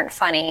issues aren't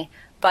funny,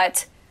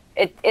 but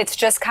it's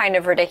just kind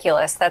of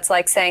ridiculous. That's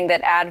like saying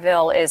that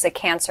Advil is a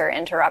cancer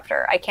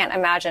interrupter. I can't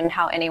imagine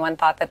how anyone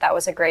thought that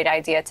was a great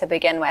idea to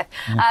begin with.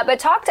 But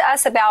talk to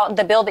us about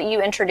the bill that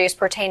you introduced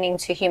pertaining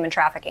to human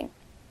trafficking.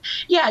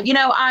 Yeah, I'm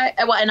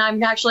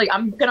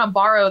going to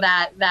borrow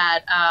that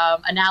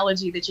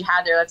analogy that you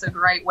had there. That's a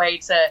great way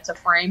to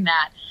frame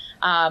that.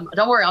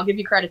 Don't worry, I'll give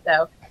you credit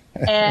though.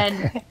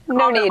 And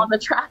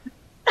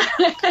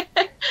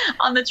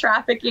on the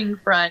trafficking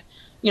front,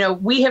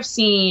 we have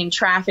seen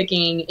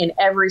trafficking in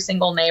every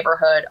single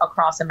neighborhood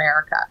across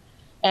America.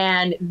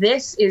 And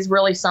this is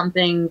really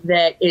something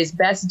that is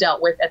best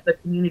dealt with at the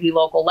community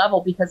local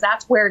level, because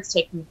that's where it's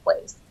taking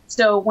place.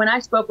 So when I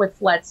spoke with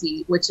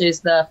FLETC, which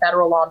is the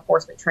Federal Law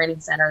Enforcement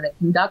Training Center that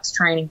conducts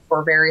training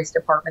for various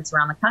departments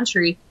around the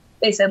country,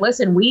 they said,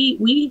 listen,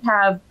 we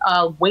have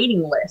a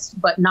waiting list,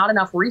 but not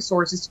enough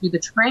resources to do the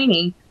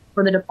training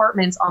for the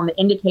departments on the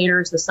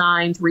indicators, the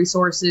signs,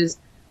 resources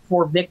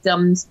for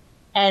victims.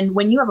 And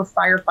when you have a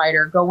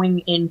firefighter going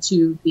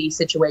into these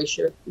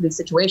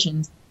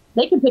situations,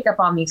 they can pick up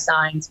on these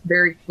signs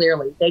very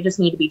clearly. They just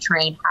need to be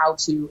trained how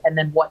to and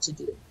then what to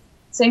do.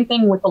 Same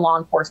thing with the law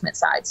enforcement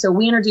side. So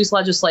we introduced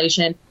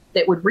legislation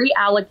that would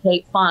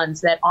reallocate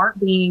funds that aren't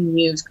being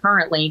used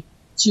currently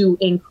to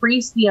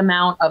increase the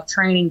amount of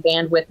training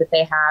bandwidth that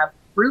they have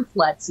through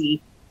FLETC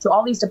to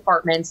all these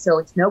departments. So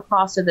it's no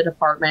cost to the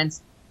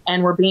departments.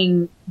 And we're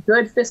being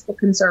good fiscal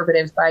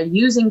conservatives by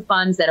using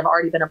funds that have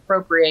already been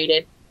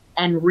appropriated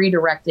and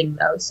redirecting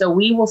those. So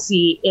we will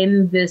see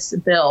in this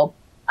bill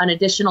an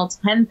additional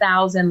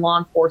 10,000 law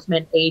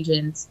enforcement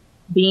agents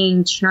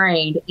being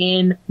trained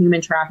in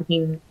human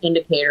trafficking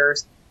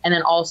indicators, and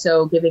then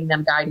also giving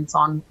them guidance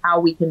on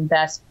how we can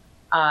best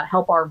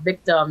help our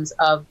victims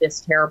of this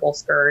terrible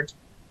scourge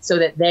so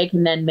that they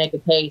can then make a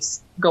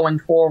case going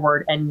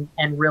forward and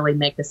really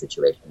make the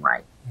situation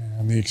right.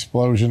 And the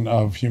explosion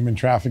of human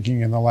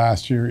trafficking in the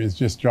last year is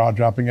just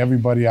jaw-dropping.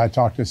 Everybody I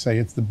talk to say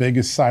it's the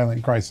biggest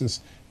silent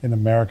crisis in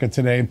America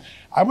today.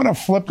 I want to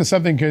flip to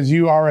something because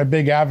you are a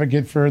big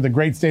advocate for the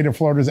great state of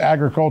Florida's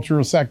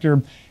agricultural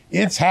sector.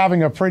 It's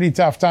having a pretty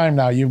tough time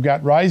now. You've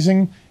got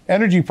rising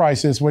energy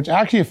prices, which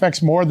actually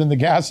affects more than the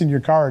gas in your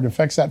car. It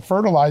affects that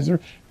fertilizer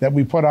that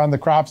we put on the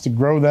crops to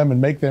grow them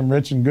and make them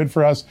rich and good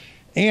for us.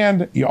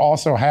 And you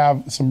also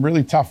have some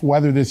really tough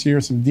weather this year,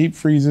 some deep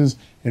freezes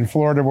in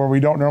Florida where we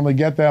don't normally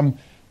get them.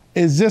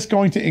 Is this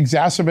going to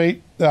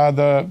exacerbate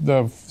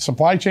the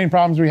supply chain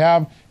problems we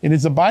have? And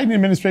is the Biden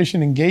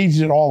administration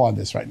engaged at all on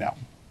this right now?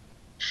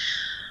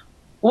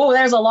 Well,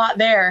 there's a lot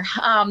there.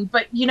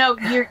 But,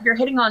 you're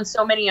hitting on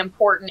so many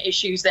important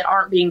issues that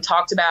aren't being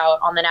talked about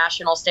on the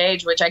national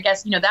stage, which I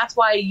guess, that's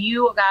why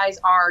you guys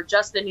are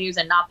just the news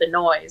and not the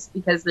noise,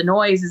 because the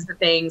noise is the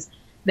things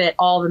that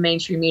all the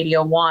mainstream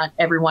media want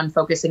everyone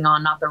focusing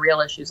on, not the real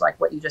issues like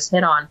what you just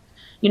hit on.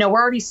 We're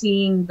already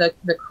seeing the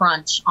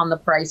crunch on the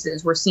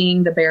prices. We're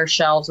seeing the bare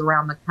shelves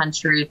around the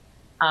country.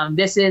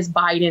 This is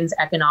Biden's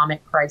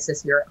economic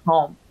crisis here at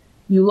home.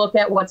 You look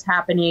at what's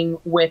happening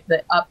with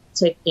the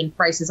uptick in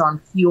prices on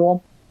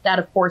fuel. That,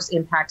 of course,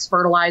 impacts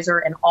fertilizer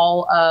and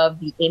all of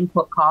the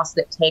input costs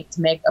that take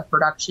to make a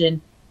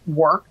production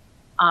work.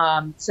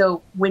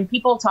 So when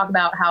people talk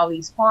about how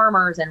these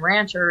farmers and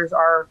ranchers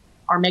are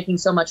making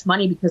so much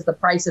money because the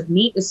price of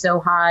meat is so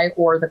high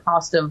or the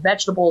cost of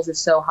vegetables is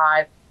so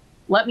high,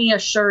 let me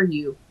assure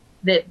you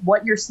that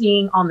what you're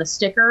seeing on the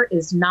sticker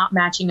is not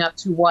matching up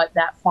to what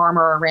that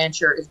farmer or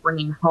rancher is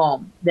bringing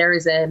home. There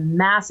is a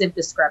massive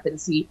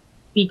discrepancy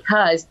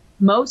because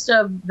most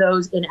of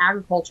those in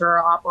agriculture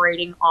are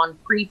operating on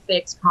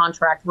prefixed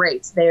contract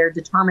rates. They're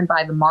determined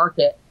by the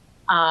market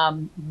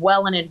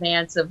well in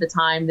advance of the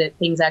time that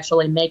things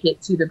actually make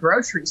it to the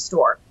grocery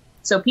store.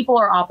 So people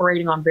are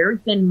operating on very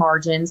thin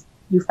margins.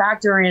 You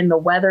factor in the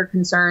weather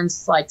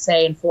concerns, like,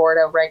 say, in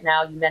Florida right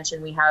now, you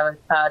mentioned we have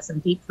some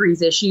deep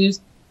freeze issues.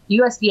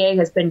 USDA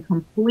has been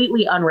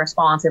completely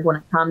unresponsive when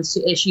it comes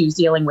to issues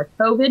dealing with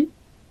COVID,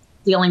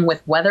 dealing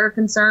with weather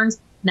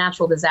concerns,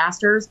 natural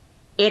disasters.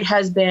 It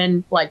has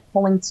been like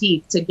pulling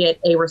teeth to get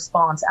a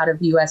response out of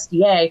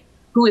USDA,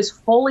 who is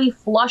fully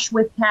flush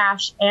with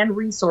cash and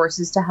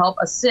resources to help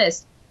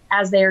assist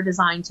as they are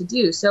designed to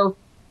do. So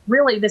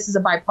really, this is a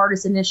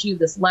bipartisan issue.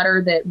 This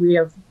letter that we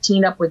have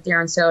teamed up with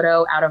Darren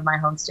Soto out of my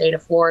home state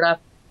of Florida,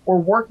 we're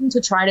working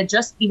to try to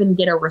just even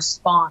get a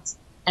response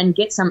and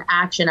get some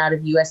action out of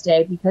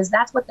USDA because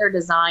that's what they're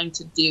designed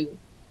to do.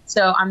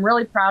 So I'm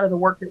really proud of the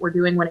work that we're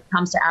doing when it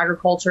comes to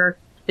agriculture.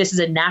 This is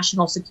a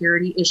national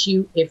security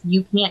issue. If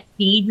you can't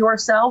feed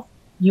yourself,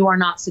 you are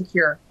not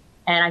secure.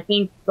 And I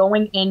think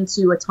going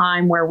into a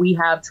time where we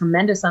have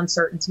tremendous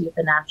uncertainty at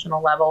the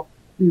national level,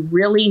 we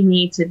really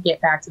need to get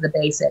back to the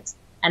basics.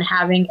 And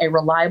having a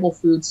reliable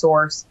food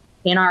source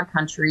in our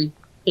country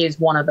is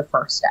one of the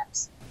first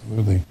steps.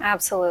 Absolutely.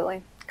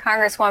 Absolutely.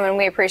 Congresswoman,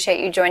 we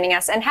appreciate you joining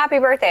us. And happy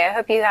birthday. I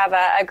hope you have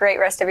a great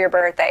rest of your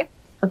birthday.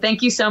 Well,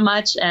 thank you so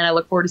much. And I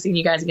look forward to seeing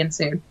you guys again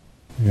soon.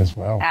 Yes,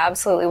 well.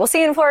 Absolutely. We'll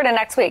see you in Florida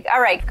next week.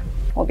 All right.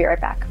 We'll be right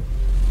back.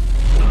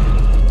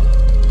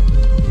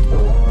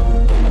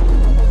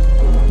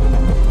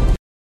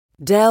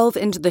 Delve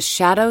into the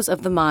shadows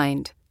of the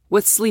mind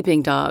with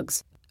Sleeping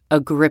Dogs, a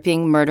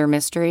gripping murder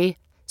mystery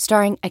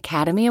starring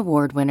Academy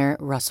Award winner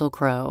Russell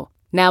Crowe.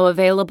 Now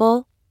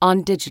available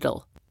on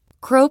digital.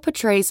 Crowe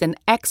portrays an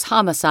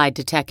ex-homicide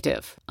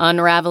detective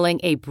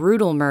unraveling a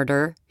brutal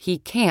murder he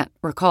can't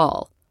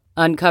recall.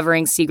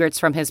 Uncovering secrets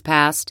from his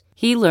past,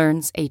 he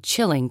learns a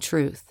chilling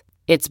truth.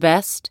 It's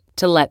best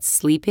to let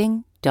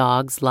sleeping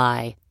dogs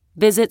lie.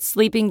 Visit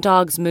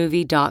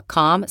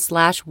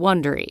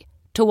sleepingdogsmovie.com/Wondery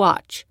to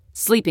watch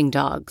Sleeping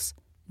Dogs,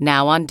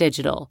 now on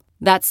digital.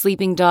 That's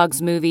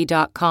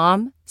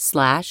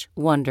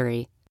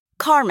sleepingdogsmovie.com/Wondery.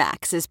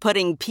 CarMax is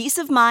putting peace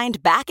of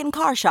mind back in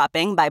car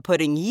shopping by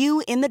putting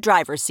you in the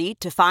driver's seat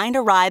to find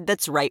a ride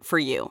that's right for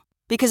you.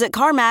 Because at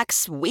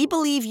CarMax, we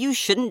believe you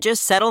shouldn't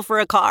just settle for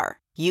a car.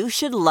 You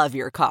should love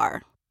your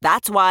car.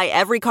 That's why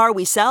every car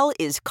we sell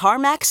is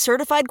CarMax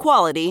certified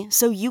quality,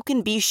 so you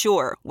can be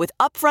sure with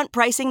upfront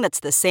pricing that's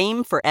the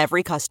same for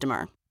every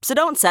customer. So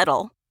don't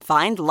settle.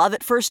 Find love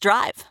at first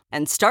drive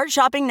and start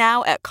shopping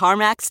now at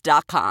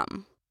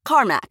CarMax.com.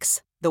 CarMax,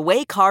 the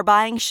way car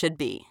buying should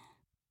be.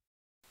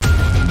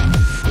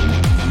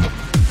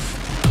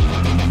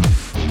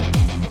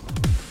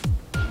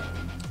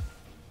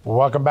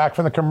 Welcome back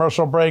from the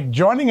commercial break.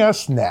 Joining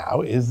us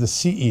now is the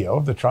CEO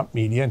of the Trump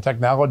Media and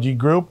Technology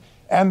Group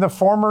and the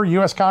former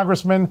U.S.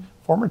 Congressman,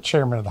 former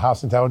chairman of the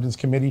House Intelligence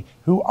Committee,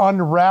 who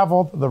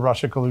unraveled the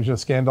Russia collusion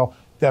scandal,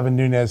 Devin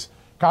Nunes.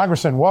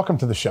 Congressman, welcome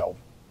to the show.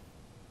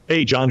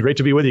 Hey, John, great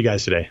to be with you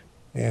guys today.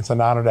 It's an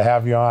honor to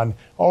have you on.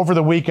 Over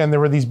the weekend, there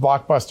were these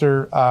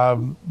blockbuster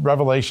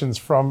revelations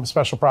from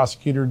Special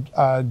Prosecutor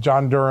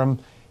John Durham.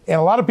 And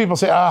a lot of people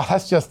say,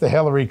 that's just the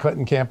Hillary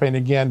Clinton campaign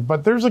again.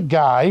 But there's a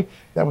guy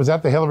that was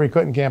at the Hillary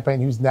Clinton campaign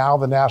who's now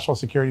the National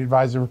Security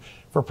Advisor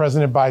for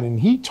President Biden.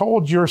 He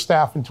told your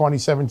staff in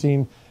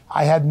 2017,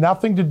 I had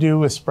nothing to do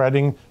with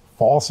spreading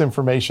false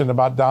information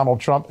about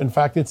Donald Trump. In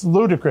fact, it's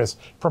ludicrous,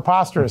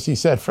 preposterous, he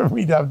said, for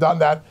me to have done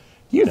that.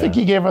 Do you think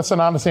he gave us an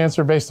honest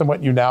answer based on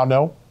what you now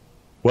know?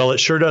 Well,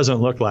 it sure doesn't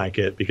look like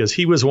it, because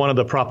he was one of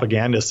the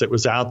propagandists that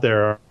was out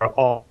there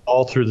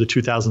all through the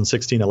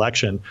 2016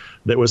 election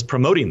that was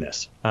promoting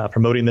this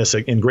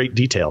in great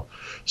detail.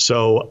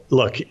 So,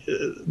 look,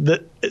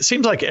 it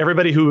seems like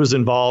everybody who was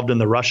involved in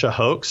the Russia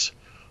hoax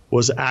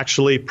was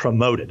actually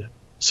promoted.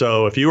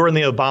 So if you were in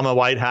the Obama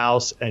White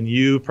House and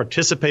you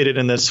participated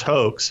in this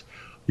hoax,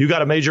 you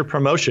got a major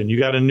promotion. You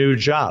got a new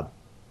job.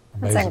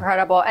 That's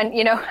incredible. And,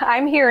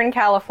 I'm here in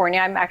California.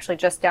 I'm actually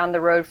just down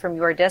the road from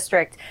your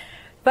district.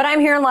 But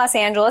I'm here in Los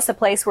Angeles, a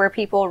place where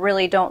people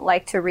really don't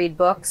like to read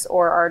books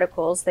or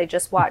articles. They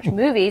just watch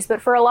movies. But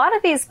for a lot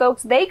of these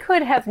folks, they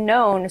could have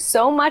known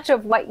so much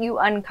of what you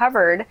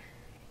uncovered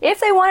if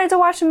they wanted to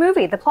watch a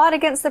movie, The Plot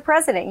Against the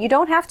President. You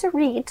don't have to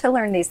read to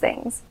learn these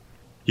things.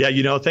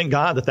 Yeah, thank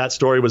God that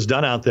story was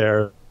done out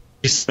there.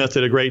 Smith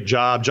did a great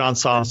job. John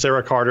Saw,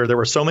 Sarah Carter. There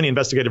were so many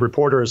investigative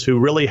reporters who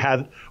really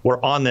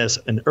were on this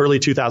in early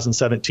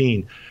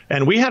 2017.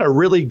 And we had a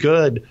really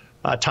good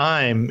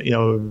time,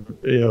 and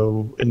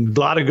a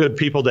lot of good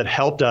people that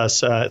helped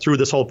us through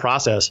this whole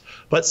process.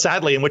 But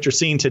sadly, and what you're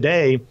seeing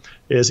today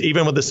is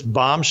even with this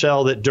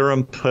bombshell that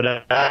Durham put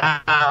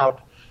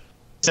out,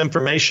 this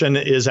information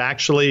is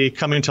actually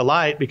coming to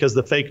light because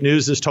the fake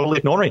news is totally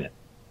ignoring it.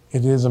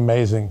 It is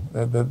amazing.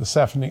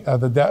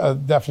 The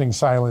deafening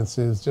silence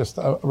is just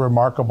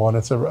remarkable, and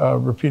it's a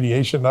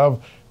repudiation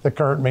of the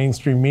current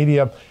mainstream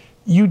media.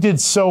 You did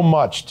so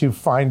much to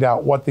find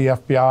out what the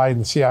FBI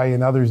and the CIA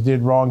and others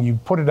did wrong. You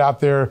put it out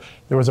there.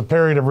 There was a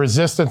period of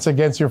resistance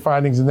against your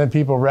findings, and then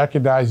people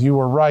recognized you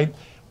were right.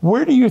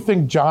 Where do you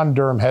think John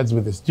Durham heads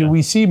with this? Do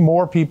we see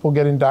more people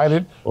get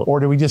indicted, or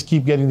do we just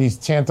keep getting these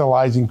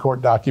tantalizing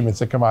court documents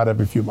that come out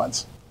every few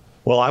months?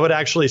 Well, I would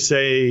actually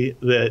say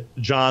that,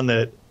 John,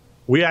 that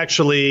we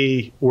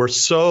actually were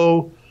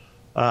so,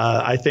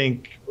 I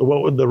think,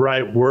 what would the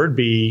right word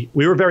be?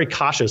 We were very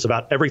cautious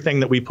about everything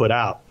that we put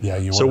out. Yeah,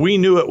 you were. So we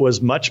knew it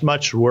was much,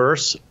 much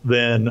worse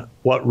than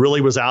what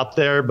really was out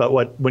there.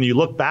 But when you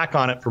look back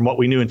on it from what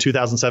we knew in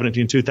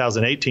 2017,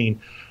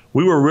 2018,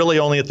 we were really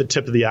only at the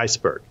tip of the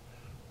iceberg.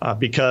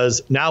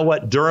 Because now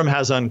what Durham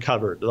has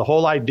uncovered, the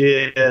whole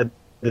idea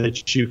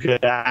that you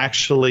could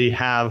actually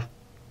have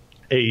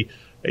a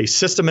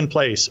system in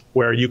place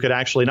where you could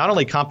actually not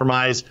only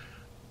compromise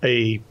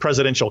a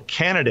presidential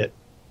candidate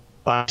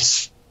by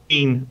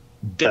seeing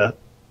data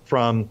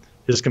from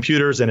his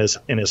computers in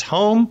his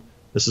home.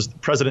 This is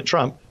President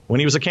Trump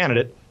when he was a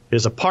candidate,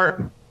 his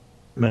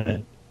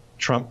apartment,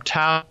 Trump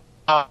Tower,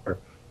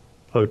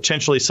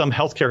 potentially some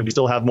healthcare we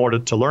still have more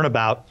to learn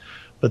about.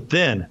 But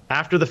then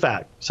after the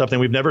fact, something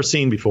we've never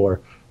seen before,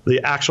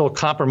 the actual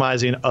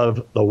compromising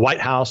of the White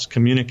House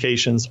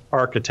communications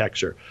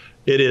architecture.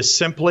 It is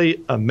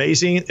simply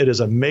amazing. It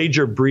is a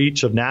major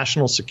breach of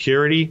national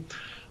security.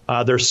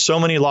 There's so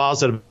many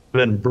laws that have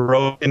been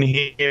broken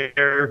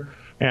here.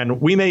 And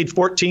we made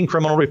 14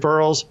 criminal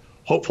referrals.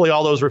 Hopefully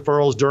all those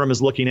referrals Durham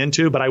is looking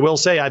into. But I will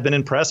say I've been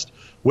impressed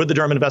with the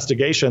Durham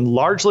investigation,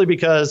 largely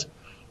because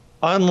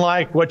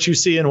unlike what you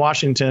see in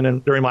Washington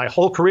and during my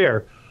whole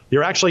career,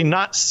 you're actually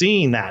not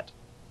seeing that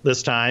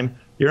this time.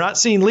 You're not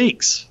seeing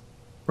leaks.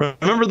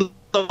 Remember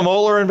the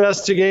Mueller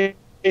investigation?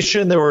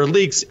 There were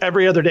leaks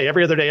every other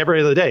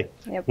day.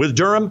 Yep. With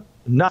Durham,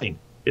 nothing.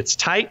 It's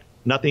tight,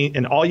 nothing.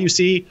 And all you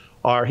see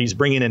are he's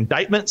bringing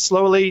indictments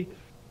slowly,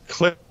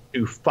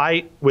 to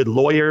fight with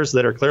lawyers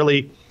that are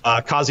clearly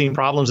causing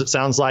problems, it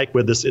sounds like,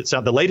 with this. It's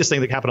the latest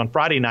thing that happened on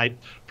Friday night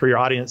for your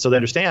audience, so they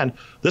understand.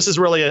 This is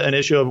really an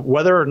issue of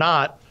whether or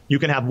not you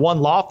can have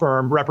one law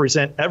firm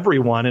represent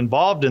everyone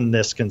involved in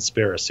this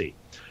conspiracy.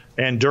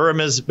 And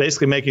Durham is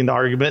basically making the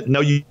argument,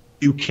 no,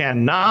 you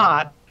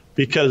cannot,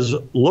 because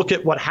look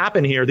at what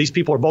happened here. These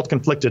people are both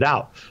conflicted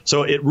out.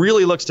 So it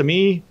really looks to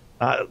me,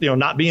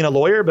 not being a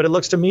lawyer, but it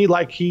looks to me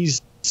like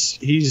he's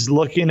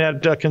looking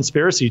at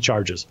conspiracy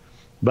charges.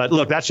 But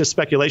look, that's just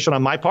speculation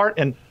on my part.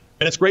 And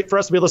it's great for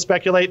us to be able to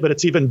speculate, but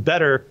it's even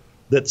better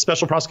that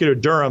Special Prosecutor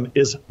Durham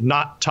is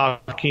not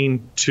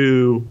talking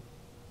to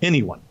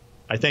anyone.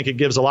 I think it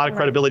gives a lot of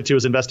credibility to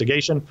his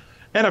investigation.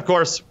 And of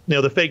course,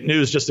 the fake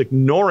news just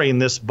ignoring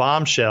this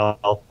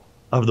bombshell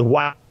of the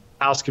White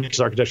House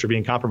communications architecture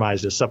being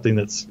compromised is something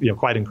that's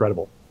quite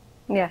incredible.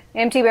 Yeah,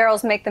 empty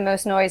barrels make the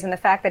most noise, and the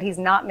fact that he's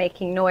not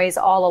making noise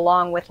all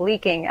along with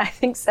leaking, I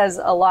think, says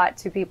a lot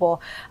to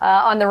people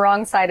on the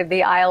wrong side of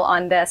the aisle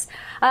on this.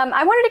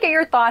 I wanted to get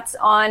your thoughts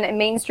on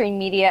mainstream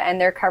media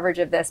and their coverage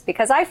of this,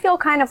 because I feel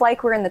kind of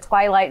like we're in the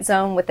twilight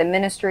zone with the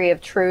Ministry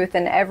of Truth,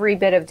 and every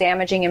bit of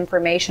damaging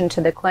information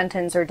to the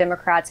Clintons or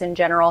Democrats in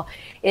general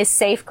is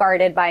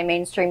safeguarded by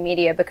mainstream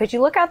media, because you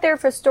look out there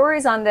for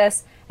stories on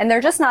this, and they're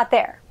just not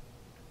there.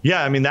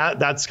 Yeah, I mean,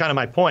 that's kind of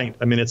my point.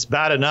 I mean, it's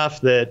bad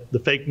enough that the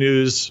fake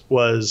news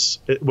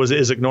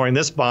is ignoring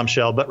this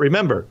bombshell. But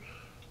remember,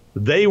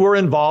 they were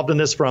involved in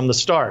this from the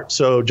start.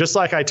 So just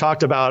like I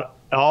talked about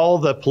all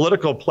the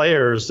political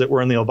players that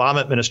were in the Obama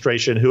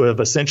administration who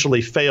have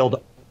essentially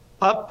failed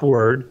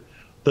upward,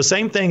 the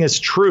same thing is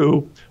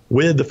true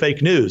with the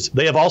fake news.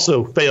 They have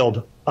also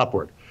failed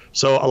upward.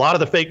 So a lot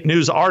of the fake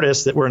news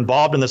artists that were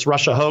involved in this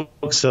Russia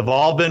hoax have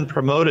all been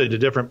promoted to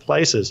different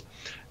places.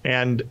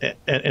 And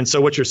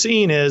so what you're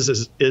seeing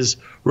is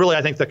really,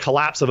 I think, the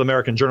collapse of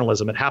American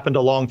journalism. It happened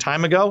a long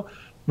time ago.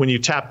 When you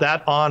tap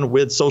that on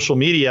with social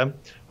media,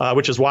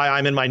 which is why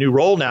I'm in my new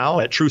role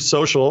now at Truth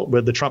Social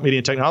with the Trump Media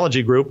and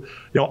Technology Group,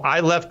 I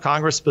left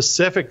Congress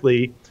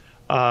specifically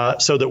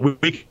so that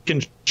we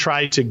can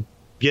try to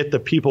get the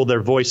people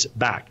their voice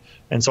back.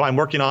 And so I'm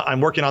working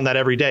on that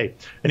every day.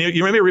 And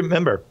you may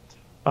remember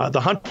the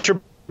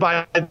Hunter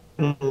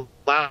Biden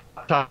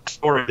laptop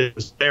story that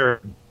was there.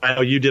 I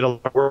know you did a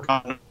lot of work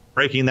on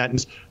breaking that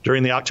news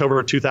during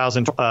October of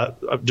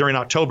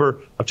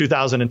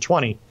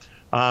 2020.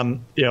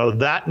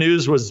 That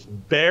news was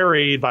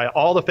buried by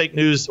all the fake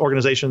news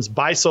organizations,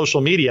 by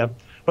social media.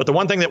 But the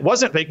one thing that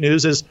wasn't fake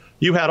news is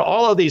you had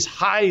all of these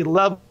high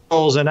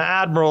levels and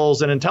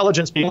admirals and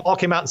intelligence people all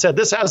came out and said,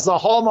 this has the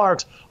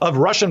hallmarks of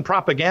Russian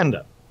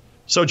propaganda.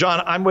 So,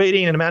 John, I'm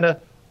waiting, and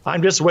Amanda,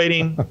 I'm just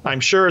waiting. I'm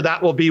sure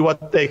that will be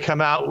what they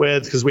come out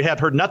with, because we have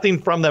heard nothing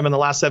from them in the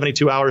last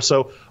 72 hours.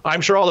 So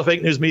I'm sure all the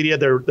fake news media,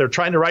 they're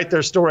trying to write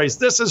their stories.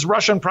 This is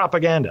Russian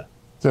propaganda.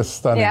 Just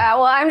stunning. Yeah,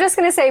 well, I'm just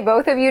going to say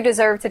both of you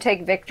deserve to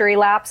take victory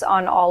laps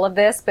on all of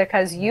this,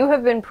 because you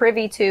have been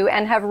privy to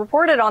and have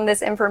reported on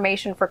this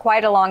information for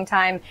quite a long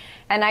time.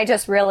 And I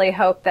just really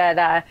hope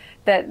that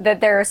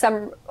that there are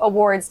some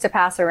awards to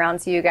pass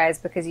around to you guys,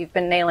 because you've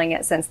been nailing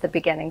it since the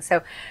beginning.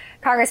 So,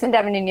 Congressman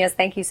Devin Nunes,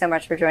 thank you so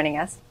much for joining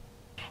us.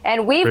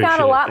 And we've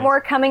got a lot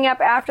more coming up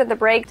after the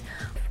break.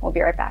 We'll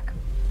be right back.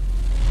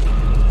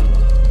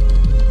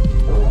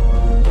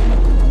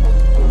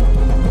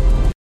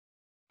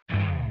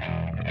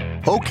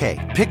 Okay,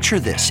 picture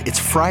this. It's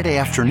Friday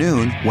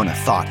afternoon when a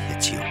thought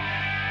hits you.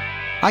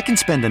 I can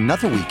spend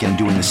another weekend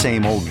doing the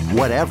same old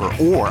whatever,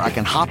 or I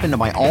can hop into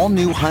my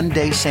all-new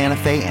Hyundai Santa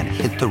Fe and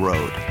hit the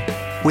road.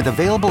 With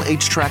available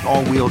H-Track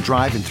all-wheel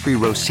drive and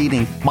 3-row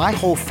seating, my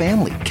whole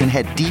family can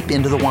head deep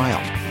into the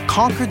wild.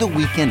 Conquer the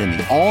weekend in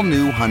the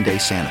all-new Hyundai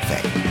Santa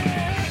Fe.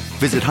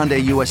 Visit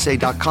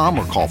HyundaiUSA.com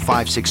or call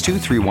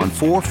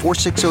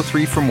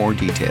 562-314-4603 for more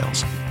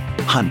details.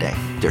 Hyundai,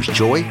 there's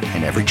joy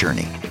in every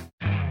journey.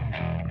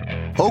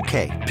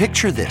 Okay,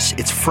 picture this.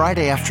 It's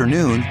Friday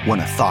afternoon when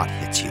a thought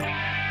hits you.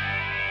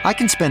 I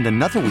can spend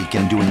another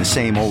weekend doing the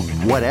same old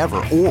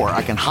whatever, or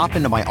I can hop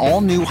into my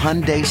all-new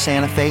Hyundai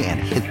Santa Fe and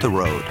hit the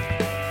road.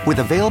 With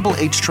available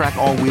H-Track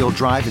all-wheel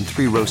drive and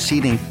 3-row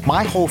seating,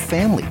 my whole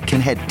family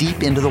can head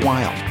deep into the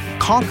wild.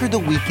 Conquer the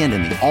weekend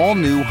in the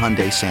all-new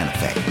Hyundai Santa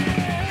Fe.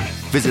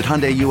 Visit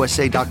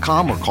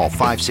HyundaiUSA.com or call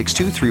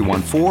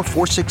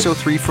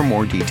 562-314-4603 for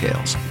more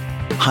details.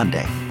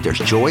 Hyundai, there's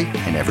joy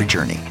in every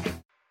journey.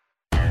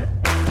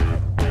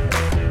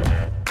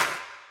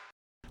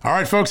 All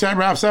right, folks, that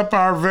wraps up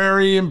our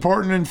very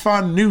important and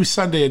fun new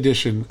Sunday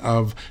edition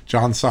of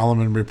John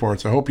Solomon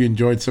Reports. I hope you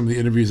enjoyed some of the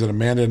interviews that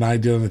Amanda and I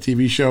did on the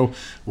TV show.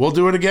 We'll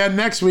do it again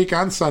next week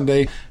on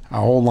Sunday. A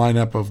whole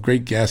lineup of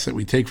great guests that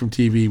we take from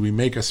TV. We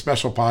make a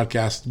special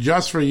podcast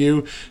just for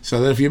you, so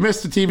that if you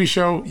missed the TV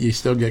show, you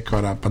still get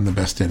caught up on the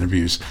best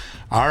interviews.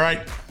 All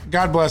right,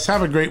 God bless.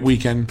 Have a great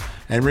weekend.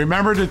 And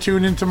remember to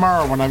tune in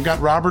tomorrow when I've got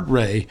Robert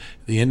Ray,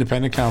 the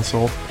independent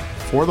counsel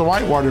for the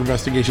Whitewater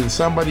investigation,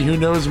 somebody who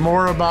knows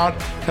more about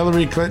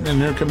Hillary Clinton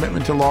and her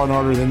commitment to law and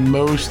order than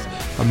most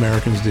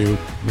Americans do. I'm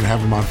going to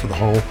have him on for the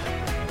whole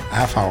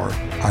half hour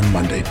on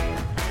Monday.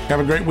 Have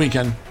a great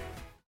weekend.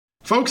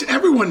 Folks,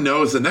 everyone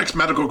knows the next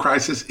medical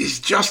crisis is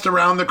just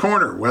around the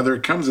corner, whether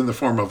it comes in the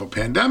form of a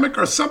pandemic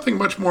or something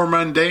much more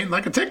mundane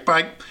like a tick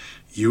bite.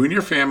 You and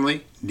your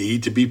family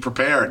need to be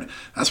prepared.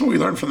 That's what we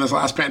learned from this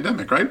last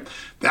pandemic, right?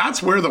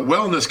 That's where the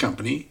Wellness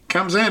Company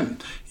comes in.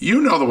 You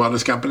know the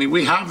Wellness Company.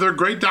 We have their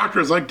great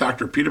doctors like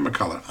Dr. Peter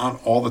McCullough on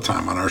all the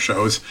time on our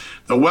shows.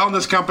 The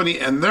Wellness Company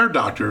and their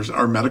doctors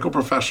are medical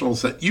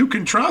professionals that you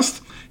can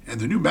trust, and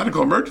the new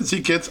medical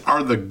emergency kits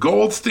are the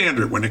gold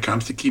standard when it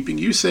comes to keeping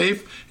you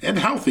safe and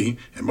healthy,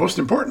 and most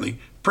importantly,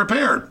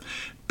 prepared.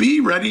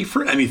 Be ready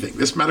for anything.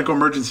 This medical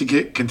emergency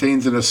kit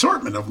contains an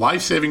assortment of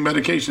life-saving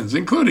medications,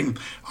 including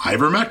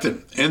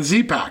ivermectin and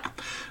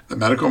Z-Pak. The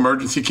medical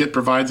emergency kit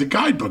provides a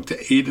guidebook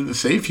to aid in the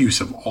safe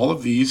use of all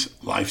of these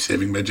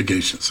life-saving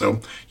medications, so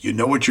you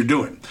know what you're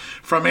doing.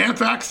 From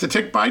anthrax to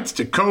tick bites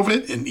to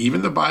COVID and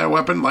even the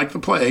bioweapon like the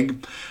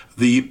plague,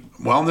 the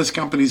Wellness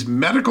Company's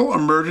medical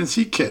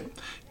emergency kit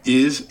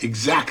is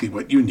exactly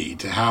what you need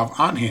to have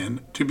on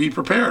hand to be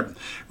prepared.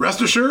 Rest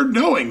assured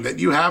knowing that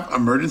you have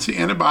emergency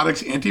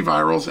antibiotics,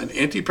 antivirals, and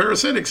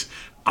antiparasitics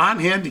on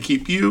hand to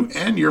keep you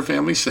and your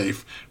family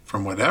safe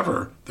from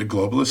whatever the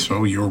globalists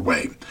throw your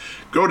way.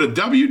 Go to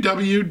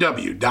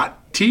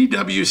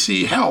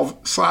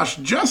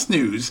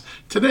www.twchealth.com/justnews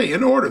today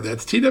and order.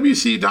 That's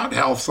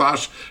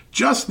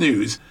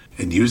twc.health/justnews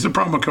and use the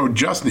promo code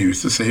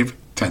JUSTNEWS to save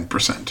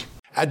 10%.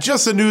 At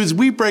Just the News,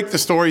 we break the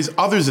stories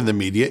others in the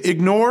media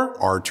ignore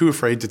or are too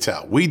afraid to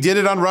tell. We did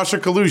it on Russia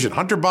collusion,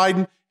 Hunter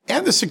Biden,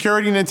 and the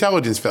security and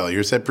intelligence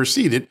failures that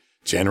preceded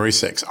January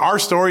 6th. Our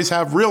stories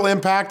have real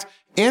impact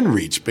and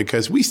reach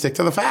because we stick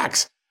to the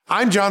facts.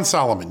 I'm John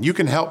Solomon. You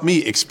can help me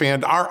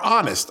expand our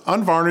honest,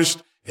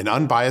 unvarnished, and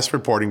unbiased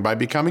reporting by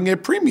becoming a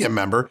premium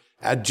member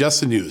at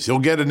Just the News. You'll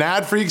get an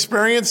ad-free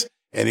experience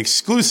and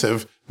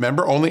exclusive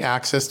member-only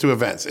access to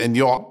events, and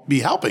you'll be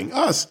helping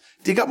us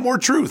dig up more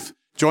truth.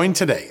 Join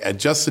today at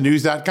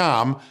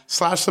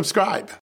justthenews.com/subscribe.